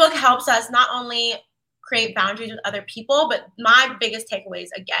this book helps us not only create boundaries with other people, but my biggest takeaways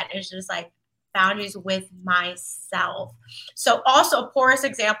again is just like boundaries with myself. So also a porous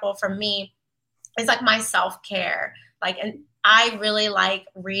example for me is like my self-care. Like, and I really like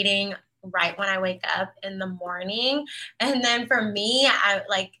reading right when I wake up in the morning. And then for me, I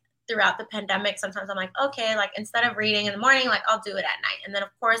like throughout the pandemic, sometimes I'm like, okay, like instead of reading in the morning, like I'll do it at night. And then of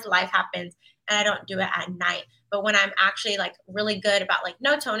course life happens and I don't do it at night. But when I'm actually like really good about like,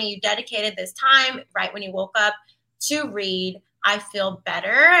 no, Tony, you dedicated this time right when you woke up to read, I feel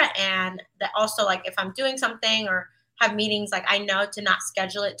better. And that also like if I'm doing something or have meetings, like I know to not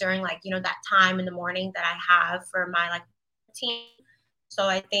schedule it during like, that time in the morning that I have for my like routine. So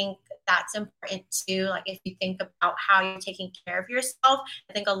I think that's important too. Like if you think about how you're taking care of yourself,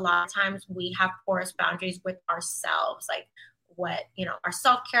 I think a lot of times we have porous boundaries with ourselves, like what, our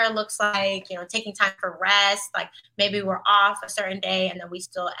self-care looks like, taking time for rest, like maybe we're off a certain day and then we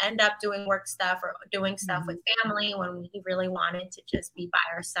still end up doing work stuff or doing stuff with family when we really wanted to just be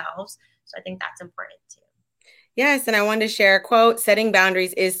by ourselves. So I think that's important too. Yes. And I wanted to share a quote, setting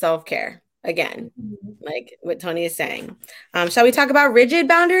boundaries is self-care. Again, like what Tony is saying. Shall we talk about rigid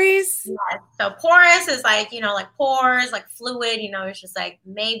boundaries? Yeah. So porous is like, like pores, like fluid, it's just like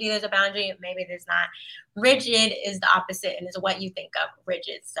maybe there's a boundary, maybe there's not. Rigid is the opposite and is what you think of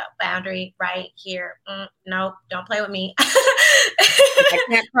rigid. So boundary right here. No, don't play with me. I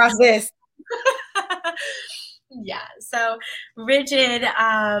can't cross this. Yeah. So rigid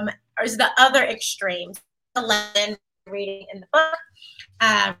is the other extreme. 11 reading in the book.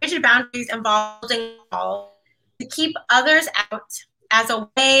 Rigid boundaries involving to keep others out as a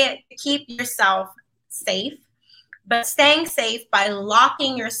way to keep yourself safe, but staying safe by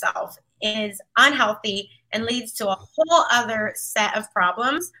locking yourself is unhealthy and leads to a whole other set of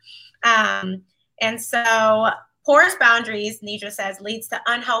problems. And so porous boundaries, Nidra says, leads to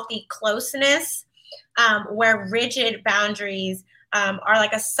unhealthy closeness, where rigid boundaries are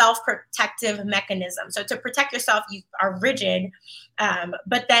like a self-protective mechanism. So to protect yourself, you are rigid,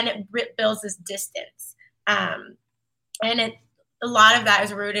 but then it builds this distance. And a lot of that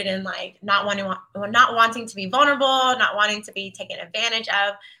is rooted in like not wanting to be vulnerable, not wanting to be taken advantage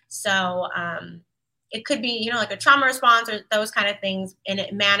of. So it could be, like a trauma response or those kind of things, and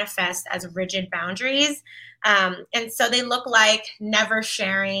it manifests as rigid boundaries. And so they look like never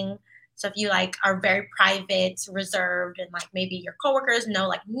sharing. So if you like are very private, reserved, and like maybe your coworkers know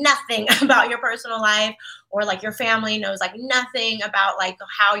like nothing about your personal life, or like your family knows like nothing about like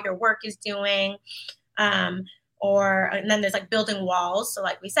how your work is doing, and then there's like building walls. So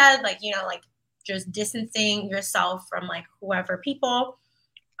like we said, like, you know, like just distancing yourself from like whoever people,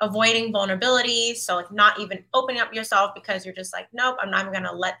 avoiding vulnerability. So like not even opening up yourself because you're just like, nope, I'm not even going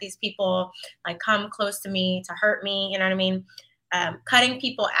to let these people like come close to me to hurt me. You know what I mean? Cutting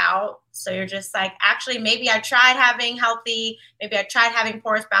people out. So you're just like, actually, maybe I tried having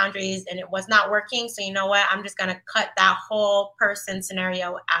porous boundaries and it was not working. So you know what? I'm just going to cut that whole person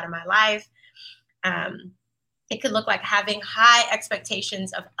scenario out of my life. It could look like having high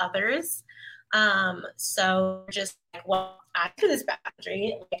expectations of others. So just like, well, I do this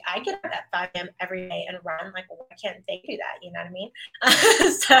boundary. Like, I get up at 5 a.m. every day and run. Like, why can't they do that? You know what I mean?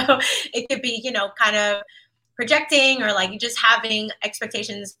 So it could be, you know, kind of projecting or like just having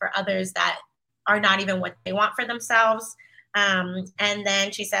expectations for others that are not even what they want for themselves. And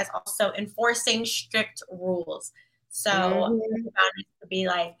then she says also enforcing strict rules. So boundaries could be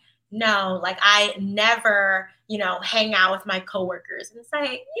like, no, like I never, you know, hang out with my coworkers. And it's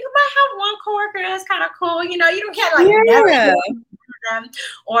like, you might have one coworker that's kind of cool, you know, you don't get like never them.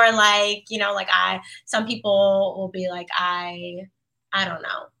 Or like, you know, like some people will be like, I don't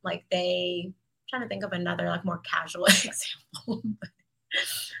know, like I'm trying to think of another like more casual example.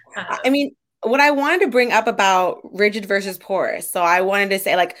 I mean, what I wanted to bring up about rigid versus porous. So I wanted to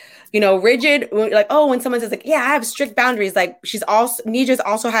say, like, you know, rigid, like, oh, when someone says like, yeah, I have strict boundaries, like Nija's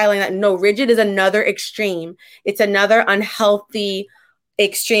also highlighting that no, rigid is another extreme. It's another unhealthy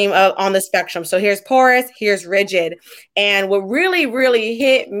extreme on the spectrum. So here's porous, here's rigid. And what really, really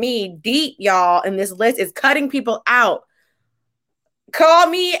hit me deep, y'all, in this list is cutting people out. Call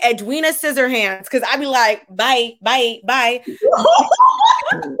me Edwina Scissorhands, because I'd be like, bye, bye, bye.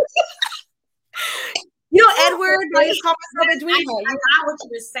 You know, Edward, I just call myself Edwina. I got what you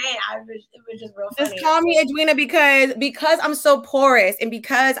were saying. It was just real funny. Just call me Edwina because I'm so porous and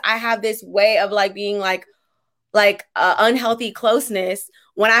because I have this way of like being like unhealthy closeness.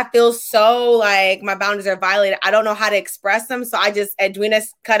 When I feel so like my boundaries are violated, I don't know how to express them. So I just Edwina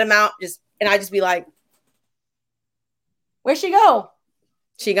cut them out, and I just be like, where'd she go?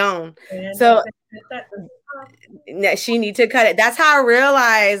 She gone. So she need to cut it. That's how I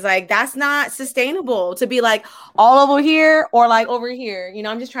realized like that's not sustainable to be like all over here or like over here. You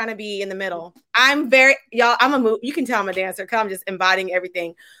know, I'm just trying to be in the middle. I'm you can tell I'm a dancer because I'm just embodying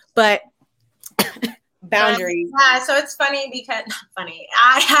everything. But boundaries. Yeah, so it's funny because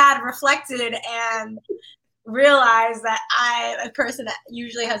I had reflected and realize that I'm a person that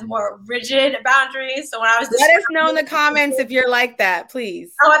usually has more rigid boundaries. So when I was let us know in the comments if you're like that,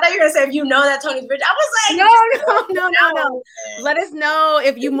 please. Oh, I thought you were gonna say if you know that Tony's rigid. I was like, no. Let us know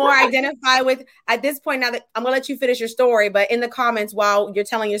if you more identify with at this point. Now that I'm gonna let you finish your story, but in the comments while you're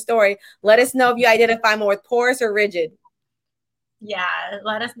telling your story, let us know if you identify more with porous or rigid. Yeah,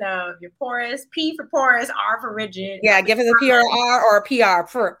 let us know if you're porous. P for porous, R for rigid. Yeah, give us a P or R or a PR.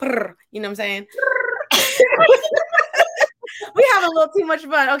 You know what I'm saying? We have a little too much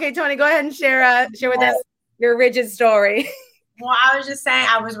fun. Okay, Tony, go ahead and share with us your rigid story. Well, I was just saying,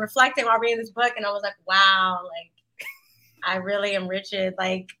 I was reflecting while reading this book, and I was like, wow, like I really am rigid.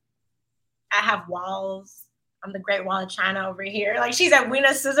 Like I have walls. I'm the Great Wall of China over here. Like she's Edwina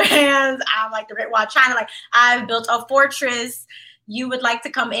Scissorhands. I'm like the Great Wall of China. Like I've built a fortress. You would like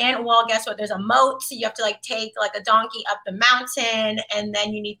to come in. Well, guess what? There's a moat. So you have to like take like a donkey up the mountain, and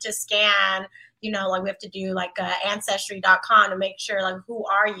then you need to scan. You know, like we have to do like ancestry.com to make sure like who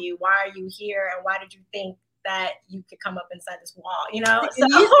are you? Why are you here? And why did you think that you could come up inside this wall? You know, so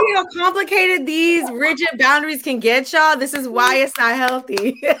you see how complicated these rigid boundaries can get, y'all. This is why it's not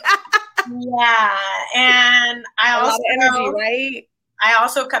healthy. Yeah, and I also energy, right? I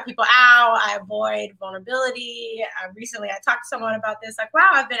also cut people out. I avoid vulnerability. Recently, I talked to someone about this. Like, wow,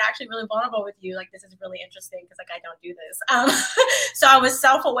 I've been actually really vulnerable with you. Like, this is really interesting because, like, I don't do this. So I was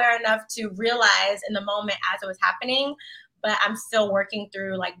self-aware enough to realize in the moment as it was happening, but I'm still working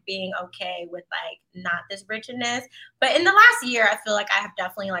through, like, being okay with, like, not this rigidness. But in the last year, I feel like I have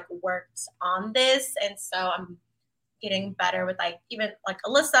definitely, like, worked on this. And so I'm getting better with like even like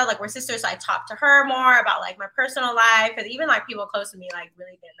Alyssa, like we're sisters, so I talked to her more about like my personal life because even like people close to me like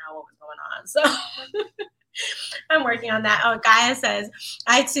really didn't know what was going on. So I'm working on that. Oh, Gaia says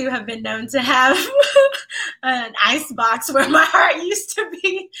I too have been known to have an ice box where my heart used to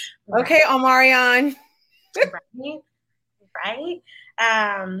be. Okay, Omarion. Right.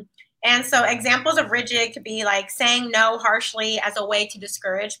 And so examples of rigid could be like saying no harshly as a way to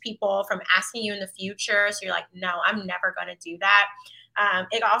discourage people from asking you in the future. So you're like, no, I'm never going to do that.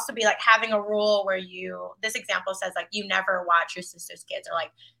 It could also be like having a rule where this example says like, you never watch your sister's kids, or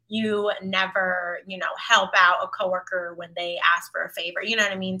like you never, help out a coworker when they ask for a favor. You know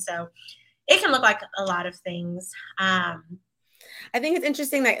what I mean? So it can look like a lot of things. I think it's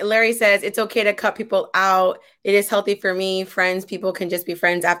interesting that Larry says it's okay to cut people out. It is healthy for me. Friends, people can just be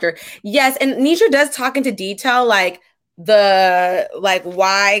friends after. Yes, and Nisha does talk into detail, like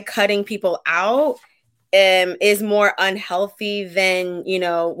why cutting people out is more unhealthy than, you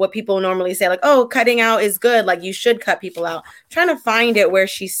know, what people normally say, like, oh, cutting out is good, like you should cut people out. I'm trying to find it where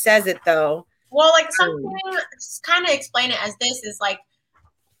she says it though. Well, like something kind of explain it as this is like,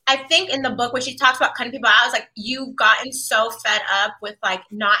 I think in the book when she talks about cutting people out, it's like you've gotten so fed up with like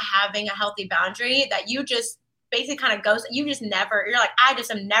not having a healthy boundary that you just basically kind of goes, you just never, you're like, I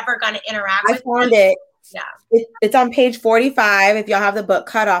just am never going to interact with I found it. Yeah. It's on page 45. If y'all have the book,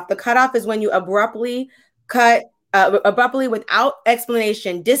 Cutoff. The cutoff is when you abruptly without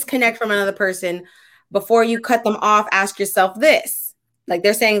explanation, disconnect from another person. Before you cut them off, ask yourself this. Like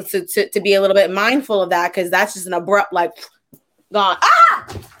they're saying to be a little bit mindful of that, because that's just an abrupt, like, gone. Ah!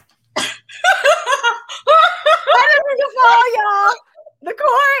 Why did you fall, y'all? The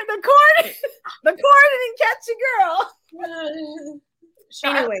cord didn't catch you, girl.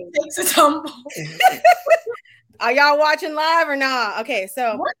 Anyway, takes a tumble. Are y'all watching live or not? Okay,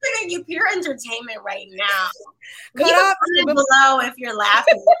 so we're giving you pure entertainment right now. Leave a comment below if you're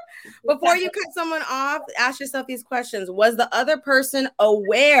laughing. Before you cut someone off, ask yourself these questions. Was the other person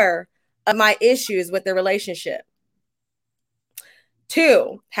aware of my issues with the relationship?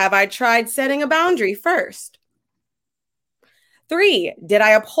 2, have I tried setting a boundary first? 3, did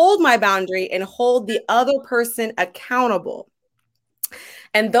I uphold my boundary and hold the other person accountable?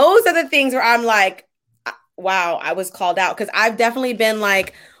 And those are the things where I'm like, wow, I was called out, because I've definitely been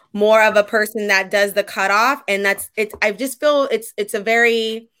like more of a person that does the cutoff, and I just feel it's a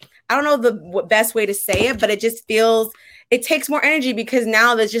very, I don't know the best way to say it, but it just feels, it takes more energy, because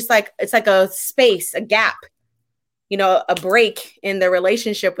now there's just like, it's like a space, a gap, you know, a break in the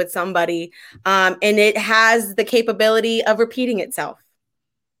relationship with somebody. And it has the capability of repeating itself.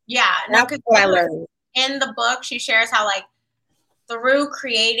 Yeah. That's what I learned. In the book, she shares how like through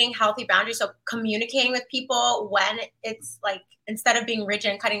creating healthy boundaries, so communicating with people when it's like, instead of being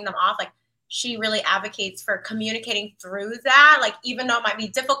rigid and cutting them off, like she really advocates for communicating through that. Like, even though it might be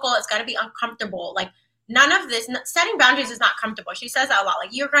difficult, it's got to be uncomfortable. Like none of this, setting boundaries is not comfortable. She says that a lot. Like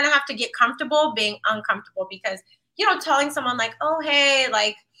you're going to have to get comfortable being uncomfortable, because, you know, telling someone like, oh, hey,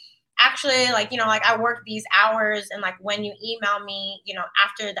 like, actually, like, you know, like I work these hours, and like when you email me, you know,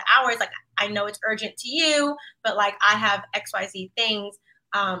 after the hours, like I know it's urgent to you, but like I have XYZ things.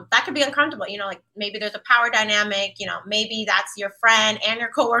 That could be uncomfortable, you know, like maybe there's a power dynamic, you know, maybe that's your friend and your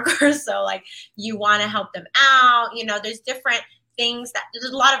coworkers. So like you want to help them out, you know, there's different things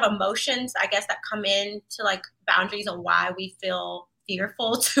there's a lot of emotions, I guess, that come in to like boundaries and why we feel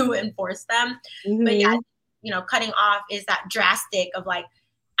fearful to enforce them. Mm-hmm. But yeah, you know, cutting off is that drastic of like,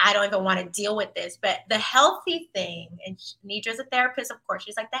 I don't even want to deal with this. But the healthy thing, and Nidra's a therapist, of course,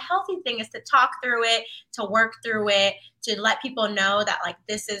 she's like, the healthy thing is to talk through it, to work through it, to let people know that like,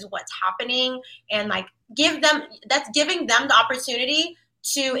 this is what's happening, and like giving them the opportunity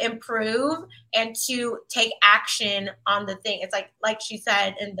to improve and to take action on the thing. It's like she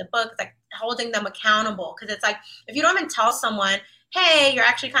said in the book, it's like holding them accountable. Cause it's like, if you don't even tell someone, hey, you're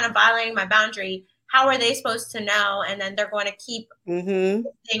actually kind of violating my boundary, how are they supposed to know? And then they're going to keep thing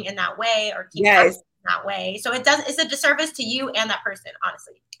in that way, or keep acting in that way. So it's a disservice to you and that person,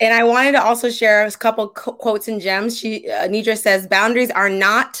 honestly. And I wanted to also share a couple quotes and gems. Nidra says, boundaries are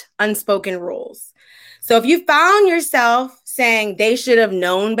not unspoken rules. So if you found yourself saying they should have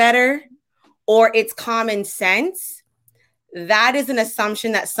known better, or it's common sense, that is an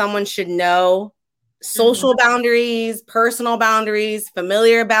assumption that someone should know social boundaries, personal boundaries,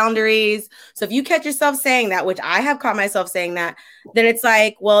 familiar boundaries. So if you catch yourself saying that, which I have caught myself saying that, then it's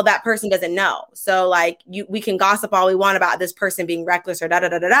like, well, that person doesn't know. So like we can gossip all we want about this person being reckless or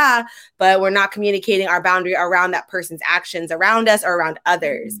da, but we're not communicating our boundary around that person's actions around us or around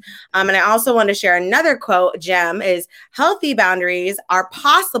others. And I also want to share another quote, gem, is healthy boundaries are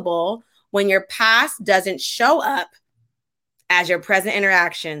possible when your past doesn't show up as your present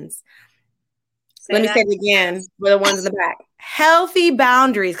interactions. Let me say it again for the ones in the back. Healthy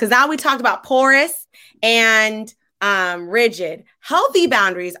boundaries, because now we talked about porous and rigid. Healthy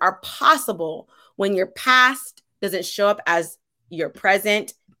boundaries are possible when your past doesn't show up as your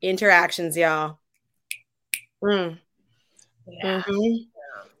present interactions, y'all. Yeah.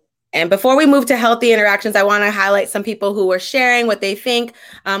 And before we move to healthy interactions, I want to highlight some people who are sharing what they think.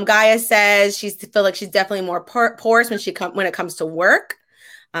 Gaia says she feels like she's definitely more porous when it comes to work.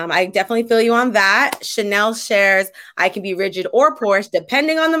 I definitely feel you on that. Chanel shares, I can be rigid or porous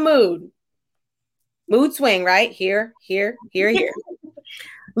depending on the mood. Mood swing, right? Here.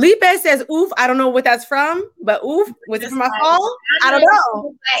 Lipe says, oof, I don't know what that's from, but oof, was it from my fall? I don't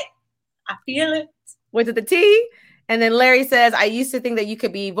know. I feel it. Was it the tea? And then Larry says, I used to think that you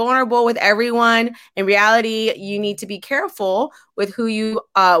could be vulnerable with everyone. In reality, you need to be careful with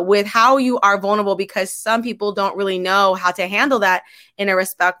with how you are vulnerable, because some people don't really know how to handle that in a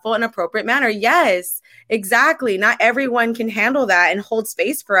respectful and appropriate manner. Yes, exactly. Not everyone can handle that and hold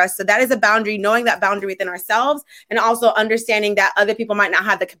space for us. So that is a boundary, knowing that boundary within ourselves, and also understanding that other people might not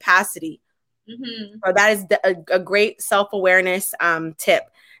have the capacity. Mm-hmm. So that is a great self-awareness tip.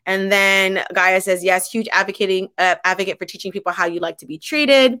 And then Gaia says, yes, huge advocate for teaching people how you like to be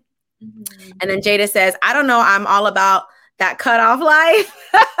treated. Mm-hmm. And then Jada says, I don't know, I'm all about that cutoff life.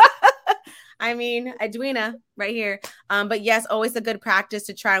 I mean, Edwina right here. But yes, always a good practice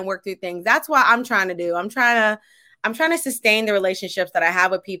to try and work through things. That's what I'm trying to do. I'm trying to sustain the relationships that I have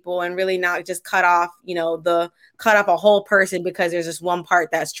with people, and really not just cut off a whole person because there's just one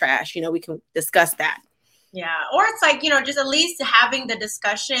part that's trash. We can discuss that. Yeah. Or it's like, just at least having the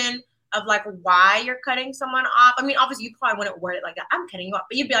discussion of like why you're cutting someone off. I mean, obviously you probably wouldn't word it like that, I'm cutting you off,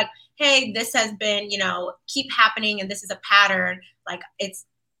 but you'd be like, hey, this has been, keep happening, and this is a pattern. Like it's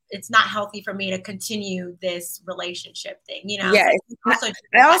not healthy for me to continue this relationship thing, Yes. So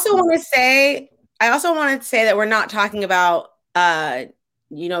I also want to say that we're not talking about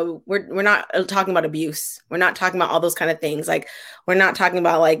we're not talking about abuse. We're not talking about all those kind of things. Like, we're not talking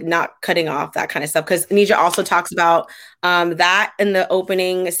about like not cutting off that kind of stuff. Because Nija also talks about that in the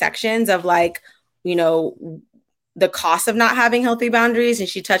opening sections of like, the cost of not having healthy boundaries. And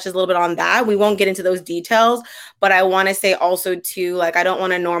she touches a little bit on that. We won't get into those details, but I want to say also too, like, I don't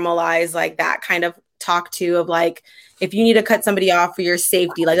want to normalize like that kind of talk too of like, if you need to cut somebody off for your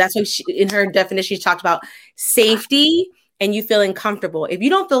safety, like that's what in her definition, she talked about safety and you feeling comfortable. If you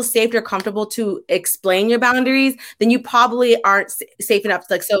don't feel safe or comfortable to explain your boundaries, then you probably aren't safe enough.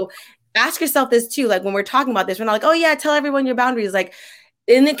 Like, so ask yourself this too. Like, when we're talking about this, we're not like, oh yeah, tell everyone your boundaries. Like,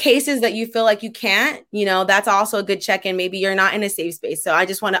 in the cases that you feel like you can't, that's also a good check-in. Maybe you're not in a safe space. So I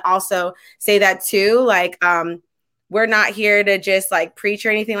just want to also say that too. Like, we're not here to just like preach or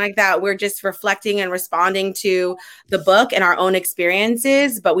anything like that. We're just reflecting and responding to the book and our own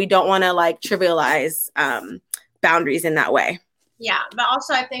experiences, but we don't want to like trivialize boundaries in that way. Yeah. But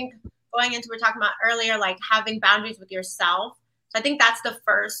also I think going into what we were talking about earlier, like having boundaries with yourself. So I think that's the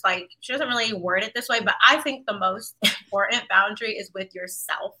first, like, she doesn't really word it this way, but I think the most important boundary is with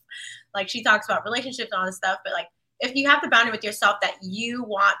yourself. Like, she talks about relationships and all this stuff, but like, if you have the boundary with yourself that you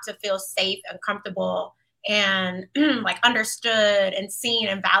want to feel safe and comfortable and like understood and seen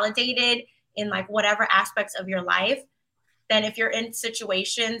and validated in like whatever aspects of your life, then if you're in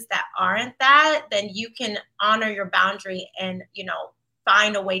situations that aren't that, then you can honor your boundary and,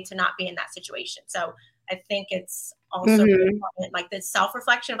 find a way to not be in that situation. So I think it's also important, like this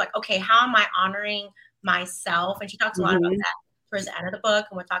self-reflection of like, okay, how am I honoring myself? And she talks a lot about that towards the end of the book,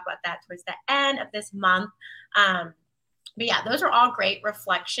 and we'll talk about that towards the end of this month. But yeah, those are all great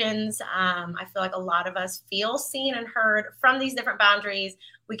reflections. I feel like a lot of us feel seen and heard from these different boundaries.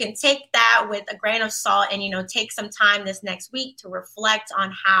 We can take that with a grain of salt and, take some time this next week to reflect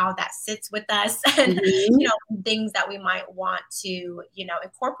on how that sits with us and, things that we might want to,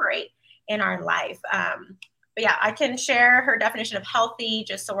 incorporate in our life. But yeah, I can share her definition of healthy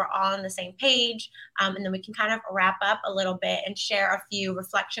just so we're all on the same page. And then we can kind of wrap up a little bit and share a few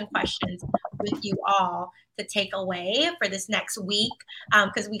reflection questions with you all to take away for this next week.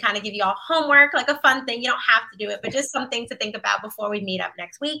 Because we kind of give you all homework, like a fun thing. You don't have to do it, but just something to think about before we meet up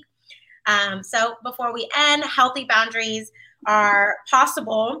next week. So before we end, healthy boundaries are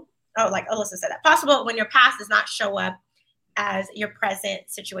possible. Oh, like Alyssa said, that possible when your past does not show up as your present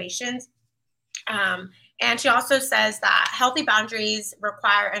situations. And she also says that healthy boundaries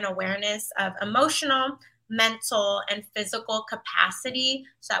require an awareness of emotional, mental, and physical capacity.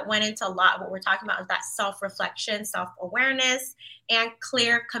 So that went into a lot of what we're talking about is that self-reflection, self-awareness, and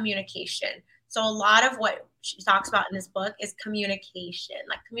clear communication. So a lot of what she talks about in this book is communication.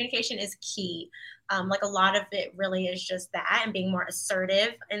 Like, communication is key. Like, a lot of it really is just that, and being more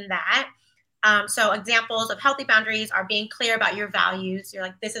assertive in that. So examples of healthy boundaries are being clear about your values. You're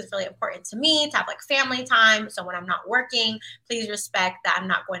like, this is really important to me to have like family time. So when I'm not working, please respect that I'm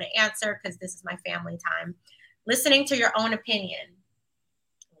not going to answer because this is my family time. Listening to your own opinion.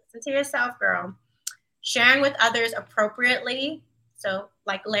 Listen to yourself, girl. Sharing with others appropriately. So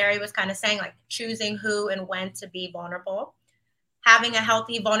like Larry was kind of saying, like choosing who and when to be vulnerable. Having a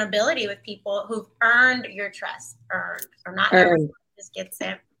healthy vulnerability with people who've earned your trust. Earned or not earned. Just gets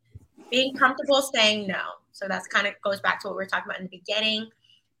it. Being comfortable saying no. So that's kind of goes back to what we were talking about in the beginning.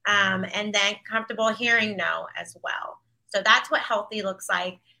 And then comfortable hearing no as well. So that's what healthy looks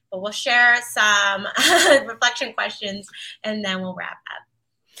like. But we'll share some reflection questions, and then we'll wrap up.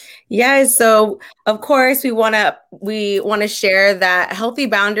 Yes. So of course we want to share that healthy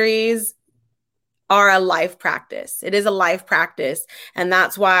boundaries are a life practice. It is a life practice. And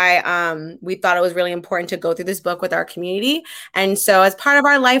that's why we thought it was really important to go through this book with our community. And so as part of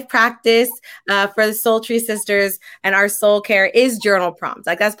our life practice for the Soul Tree Sisters and our soul care is journal prompts.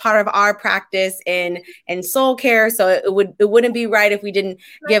 Like that's part of our practice in soul care. So it wouldn't be right if we didn't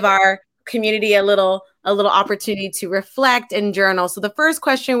give our community a little opportunity to reflect and journal. So the first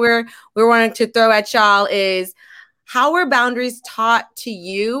question we're wanting to throw at y'all is, how were boundaries taught to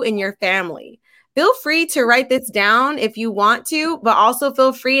you in your family? Feel free to write this down if you want to, but also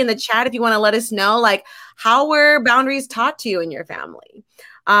feel free in the chat if you want to let us know, like, how were boundaries taught to you in your family?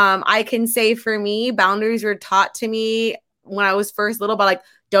 I can say for me, boundaries were taught to me when I was first little, but like,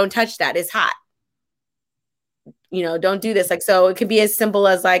 don't touch that, it's hot. You know, don't do this. Like, so it could be as simple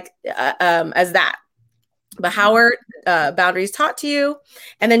as like, as that. But how are boundaries taught to you?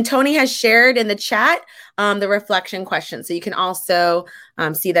 And then Tony has shared in the chat the reflection question. So you can also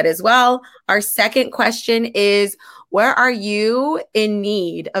see that as well. Our second question is, where are you in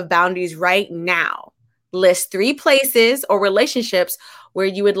need of boundaries right now? List 3 places or relationships where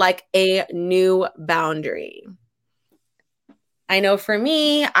you would like a new boundary. I know for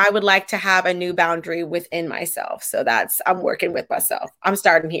me, I would like to have a new boundary within myself. So I'm working with myself. I'm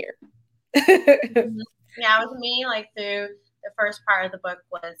starting here. Yeah, with me, like through the first part of the book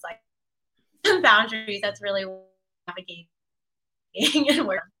was like boundaries. That's really navigating and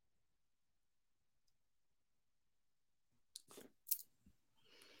work.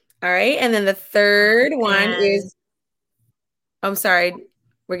 All right. And then the third one is, I'm sorry,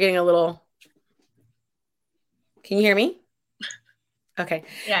 we're getting a little, can you hear me? Okay.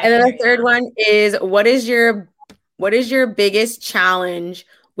 Yeah. And then the third one is, what is your biggest challenge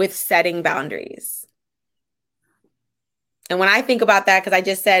with setting boundaries? And when I think about that, because I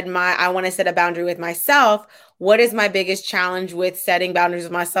just said I want to set a boundary with myself, what is my biggest challenge with setting boundaries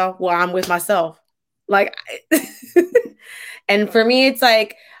with myself? Well, I'm with myself. Like, and for me, it's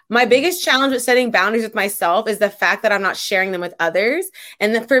like, my biggest challenge with setting boundaries with myself is the fact that I'm not sharing them with others.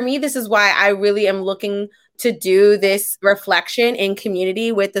 And for me, this is why I really am looking to do this reflection in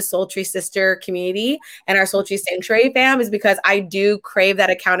community with the Soul Tree Sister community and our Soul Tree Sanctuary fam, is because I do crave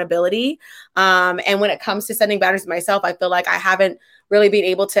that accountability. And when it comes to setting boundaries with myself, I feel like I haven't really been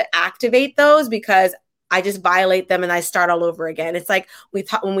able to activate those because I just violate them and I start all over again. It's like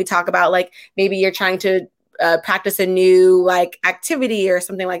when we talk about like, maybe you're trying to practice a new like activity or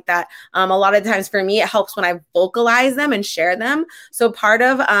something like that. A lot of times for me, it helps when I vocalize them and share them. So part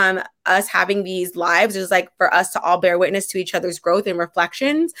of us having these lives is like for us to all bear witness to each other's growth and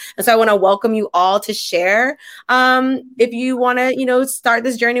reflections. And so I want to welcome you all to share. If you want to, start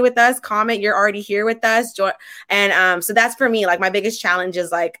this journey with us, comment, you're already here with us. And so that's for me, like my biggest challenge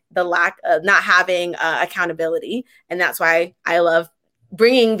is like the lack of not having accountability. And that's why I love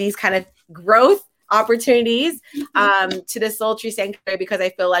bringing these kind of growth opportunities to the Soul Tree Sanctuary, because I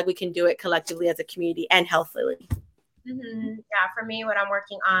feel like we can do it collectively as a community and healthily. Yeah, for me, what I'm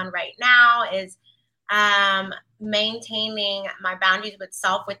working on right now is maintaining my boundaries with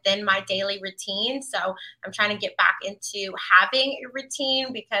self within my daily routine. So I'm trying to get back into having a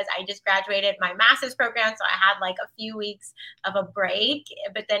routine because I just graduated my master's program. So I had like a few weeks of a break,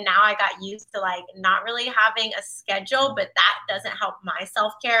 but then now I got used to like not really having a schedule, but that doesn't help my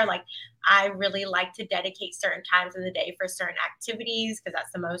self-care. Like I really like to dedicate certain times of the day for certain activities because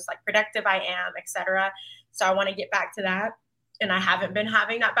that's the most like productive I am, etc. So I want to get back to that. And I haven't been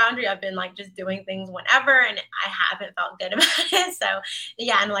having that boundary. I've been like just doing things whenever, and I haven't felt good about it. So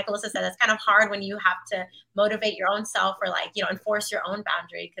yeah, and like Alyssa said, it's kind of hard when you have to motivate your own self or like, enforce your own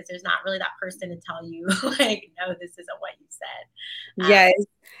boundary because there's not really that person to tell you like, no, this isn't what you said. Yes.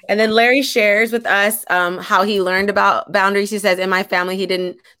 And then Larry shares with us how he learned about boundaries. He says, in my family, they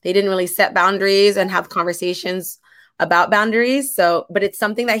didn't really set boundaries and have conversations about boundaries. So, but it's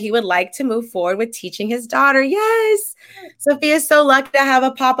something that he would like to move forward with teaching his daughter. Yes. Sophia's so lucky to have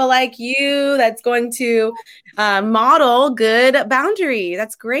a papa like you that's going to model good boundaries.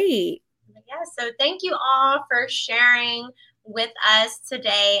 That's great. Yeah. So thank you all for sharing with us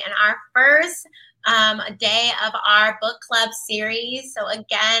today and our first day of our book club series. So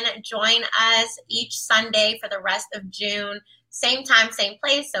again, join us each Sunday for the rest of June Same time, same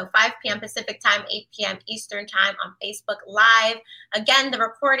place. So 5 p.m. Pacific time, 8 p.m. Eastern time on Facebook Live. Again, the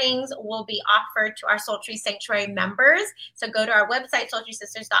recordings will be offered to our Sultry Sanctuary members. So go to our website,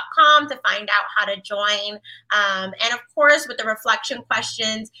 sultrysisters.com, to find out how to join. And of course, with the reflection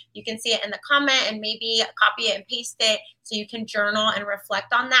questions, you can see it in the comment and maybe copy it and paste it so you can journal and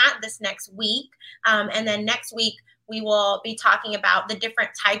reflect on that this next week. And then next week, we will be talking about the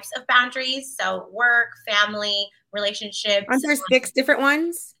different types of boundaries. So work, family, relationships. Aren't there 6 different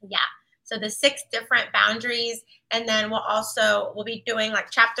ones? Yeah. So the 6 different boundaries. And then we'll be doing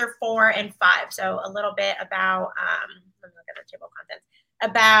like chapter 4 and 5. So a little bit about, let me look at the table of contents,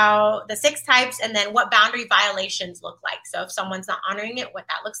 about the 6 types and then what boundary violations look like. So if someone's not honoring it, what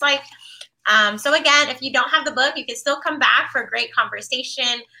that looks like. So again, if you don't have the book, you can still come back for a great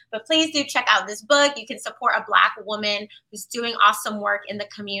conversation, but please do check out this book. You can support a Black woman who's doing awesome work in the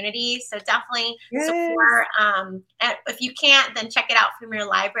community. So definitely support. And if you can't, then check it out from your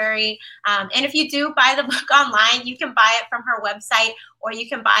library. And if you do buy the book online, you can buy it from her website, or you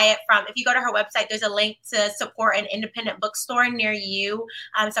can buy it from, if you go to her website, there's a link to support an independent bookstore near you.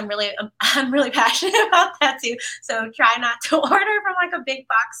 So I'm really passionate about that too. So try not to order from like a big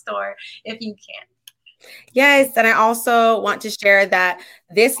box store if you can. Yes, and I also want to share that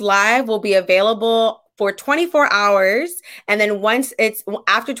this live will be available for 24 hours. And then once it's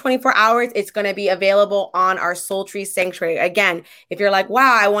after 24 hours, it's going to be available on our Sultry Sanctuary. Again, if you're like,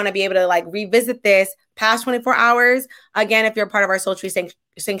 wow, I want to be able to like revisit this past 24 hours. Again, if you're part of our Sultry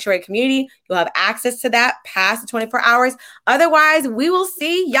Sanctuary community, you'll have access to that past the 24 hours. Otherwise, we will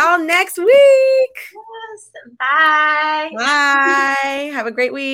see y'all next week. Yes. Bye. Bye. Have a great week.